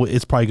it's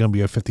probably going to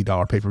be a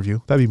 $50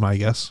 pay-per-view. That'd be my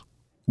guess.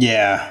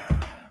 Yeah.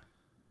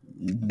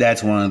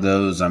 That's one of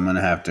those I'm going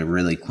to have to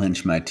really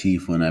clench my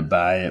teeth when I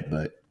buy it,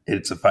 but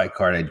it's a fight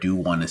card I do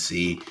want to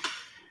see.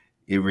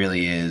 It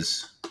really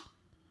is.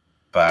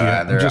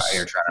 But they're out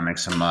here trying to make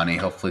some money.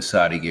 Hopefully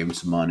Saudi gave them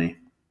some money.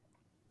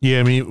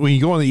 Yeah, I mean, when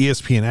you go on the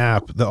ESPN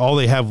app, all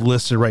they have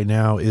listed right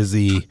now is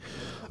the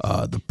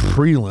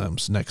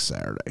prelims next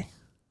Saturday.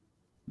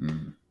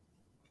 Mm.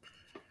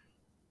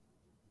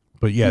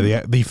 But yeah,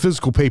 the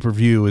physical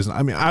pay-per-view is,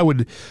 I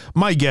mean,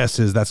 my guess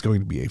is that's going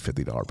to be a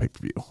 $50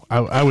 pay-per-view.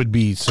 I would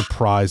be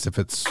surprised if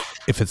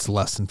it's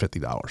less than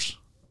 $50.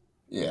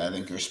 Yeah, I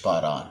think you're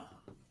spot on.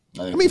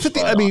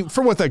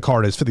 For what that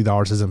card is,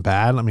 $50 isn't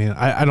bad. I mean,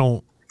 I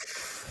don't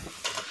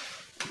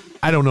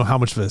know how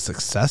much of a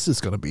success it's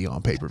going to be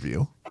on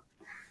pay-per-view.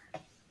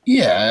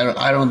 Yeah,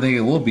 I don't think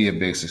it will be a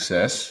big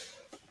success.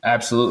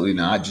 Absolutely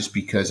not, just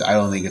because I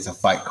don't think it's a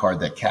fight card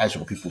that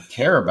casual people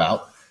care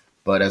about.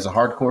 But as a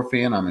hardcore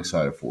fan, I'm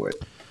excited for it.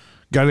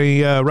 Got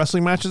any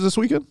wrestling matches this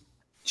weekend?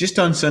 Just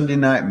on Sunday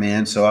night,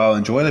 man. So I'll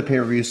enjoy the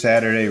pay-per-view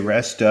Saturday,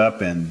 rest up,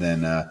 and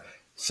then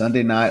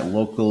Sunday night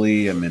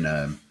locally, I'm in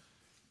a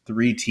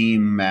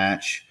 3-team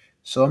match.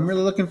 So I'm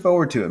really looking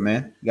forward to it,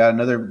 man. Got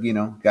another,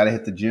 got to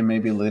hit the gym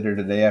maybe later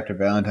today after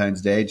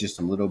Valentine's Day,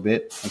 just a little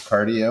bit of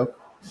cardio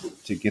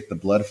to get the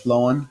blood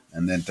flowing.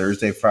 And then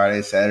Thursday,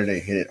 Friday, Saturday,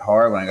 hit it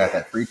hard when I got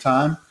that free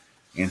time.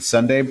 And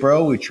Sunday,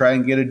 bro, we try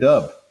and get a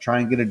dub. Try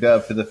and get a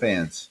dub for the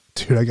fans.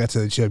 Dude, I got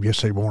to the gym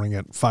yesterday morning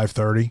at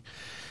 5:30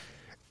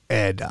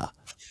 and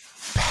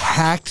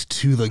packed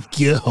to the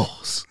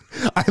gills.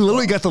 I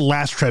literally got the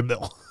last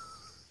treadmill.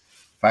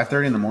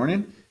 5:30 in the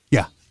morning?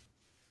 Yeah.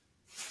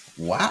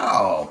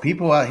 Wow.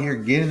 People out here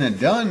getting it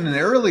done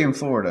early in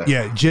Florida.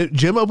 Yeah.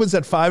 Gym opens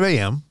at 5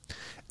 a.m.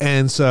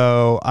 And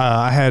so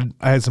I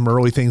had some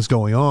early things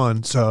going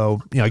on.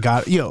 So, I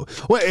got,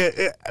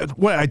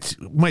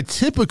 my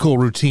typical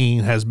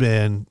routine has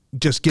been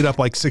just get up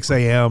like 6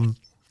 a.m.,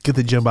 get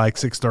the gym by like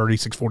 6:30,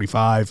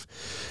 6:45.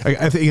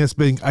 I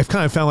think I've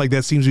kind of found like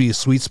that seems to be a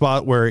sweet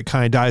spot where it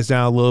kind of dies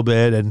down a little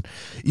bit and,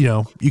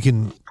 you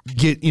can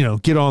get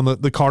on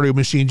the cardio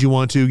machines you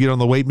want to, get on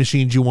the weight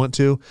machines you want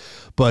to.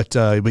 But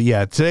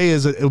yeah, today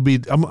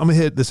I'm gonna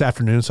hit this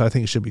afternoon, so I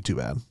think it shouldn't be too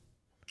bad.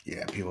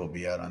 Yeah, people will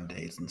be out on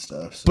dates and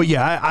stuff. So. But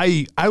yeah,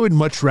 I would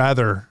much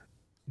rather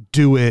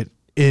do it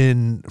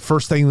in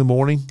first thing in the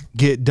morning,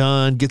 get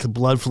done, get the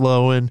blood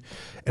flowing.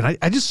 And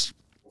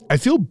I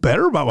feel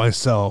better about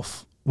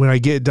myself when I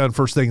get it done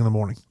first thing in the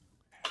morning.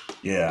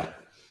 Yeah.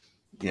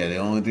 Yeah. The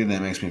only thing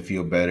that makes me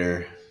feel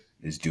better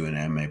is doing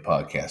an MMA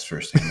podcast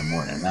first thing in the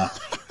morning. Now,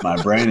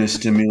 my brain is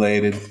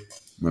stimulated.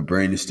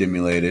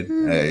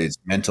 It's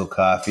mental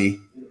coffee.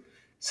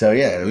 So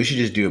yeah, we should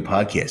just do a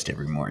podcast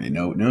every morning.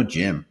 No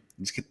gym.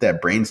 Let's get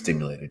that brain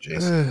stimulated,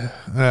 Jason.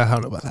 I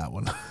don't know about that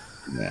one.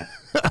 Yeah.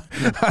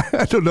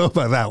 I don't know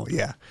about that one.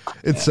 Yeah.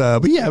 It's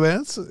but yeah,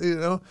 man, it's,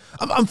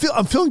 I'm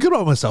feeling good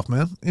about myself,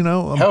 man.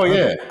 Hell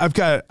yeah. I've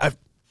got a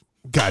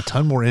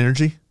ton more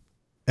energy.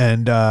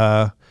 And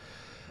I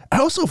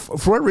also,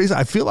 for whatever reason,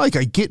 I feel like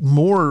I get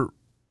more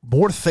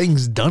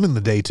things done in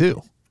the day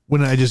too.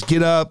 When I just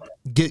get up,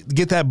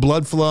 get that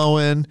blood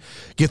flowing,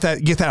 get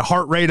that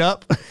heart rate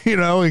up,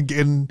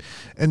 and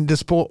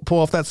just pull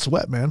off that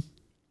sweat, man.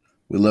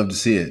 We love to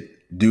see it.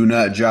 Do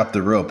not drop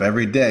the rope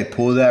every day.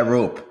 Pull that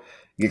rope.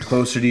 Get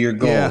closer to your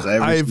goals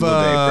every single day, bro.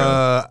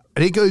 I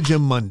didn't go to the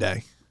gym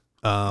Monday.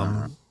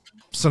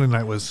 Sunday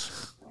night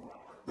was.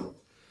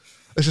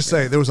 Let's just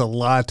say there was a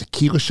lot of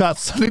tequila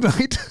shots Sunday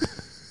night.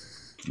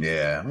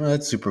 Yeah, well,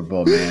 that's Super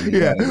Bowl, man.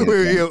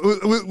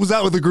 Was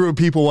out with a group of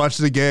people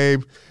watching the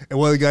game, and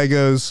one of the guy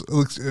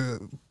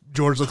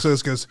George looks at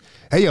us, goes,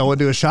 "Hey, y'all want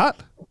to do a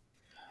shot?"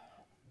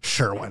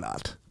 Sure, why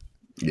not?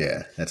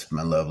 Yeah, that's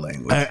my love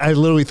language. I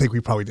literally think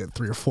we probably did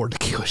 3 or 4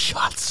 tequila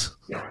shots.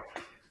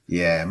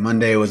 Yeah,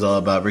 Monday was all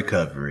about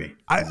recovery.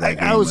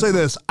 I would say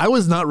this: I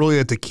was not really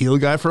a tequila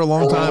guy for a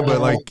long time,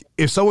 but like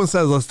if someone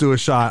says let's do a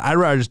shot, I'd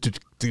rather just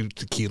do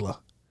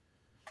tequila.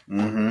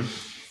 Mm-hmm.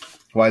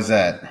 Why is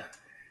that?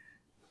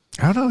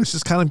 I don't know. It's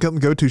just kind of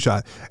go-to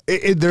shot.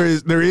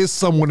 There is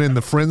someone in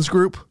the friends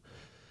group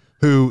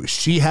who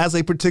she has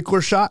a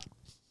particular shot.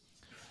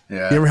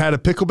 Yeah. You ever had a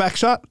pickleback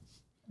shot?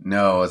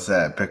 No. What's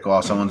that? Pickle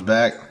off someone's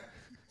back?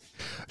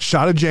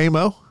 Shot of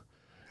JMO,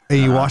 and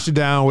you wash it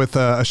down with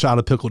a shot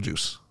of pickle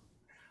juice.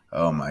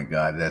 Oh my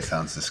God, that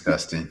sounds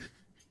disgusting.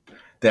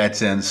 That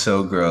sounds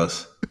so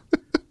gross.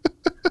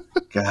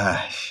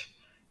 Gosh,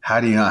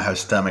 how do you not have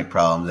stomach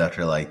problems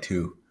after like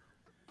 2?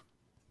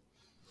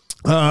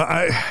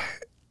 I've.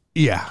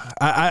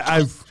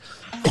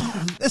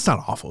 It's not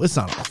awful.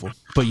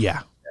 But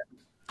yeah,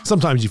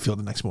 sometimes you feel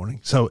the next morning.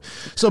 So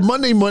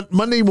Monday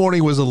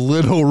morning was a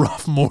little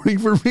rough morning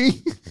for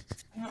me.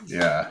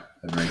 Yeah,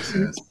 that makes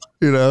sense.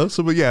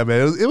 So but yeah,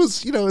 man, it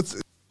was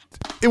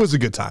it was a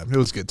good time. It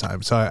was a good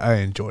time. So I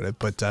enjoyed it.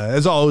 But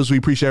as always, we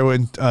appreciate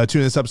everyone tuning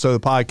in this episode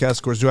of the podcast.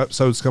 Of course, new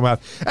episodes come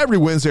out every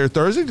Wednesday or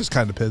Thursday. It just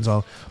kind of depends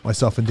on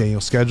myself and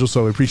Daniel's schedule.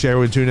 So we appreciate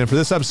everyone tuning in for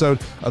this episode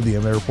of the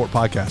MMA Report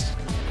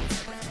podcast.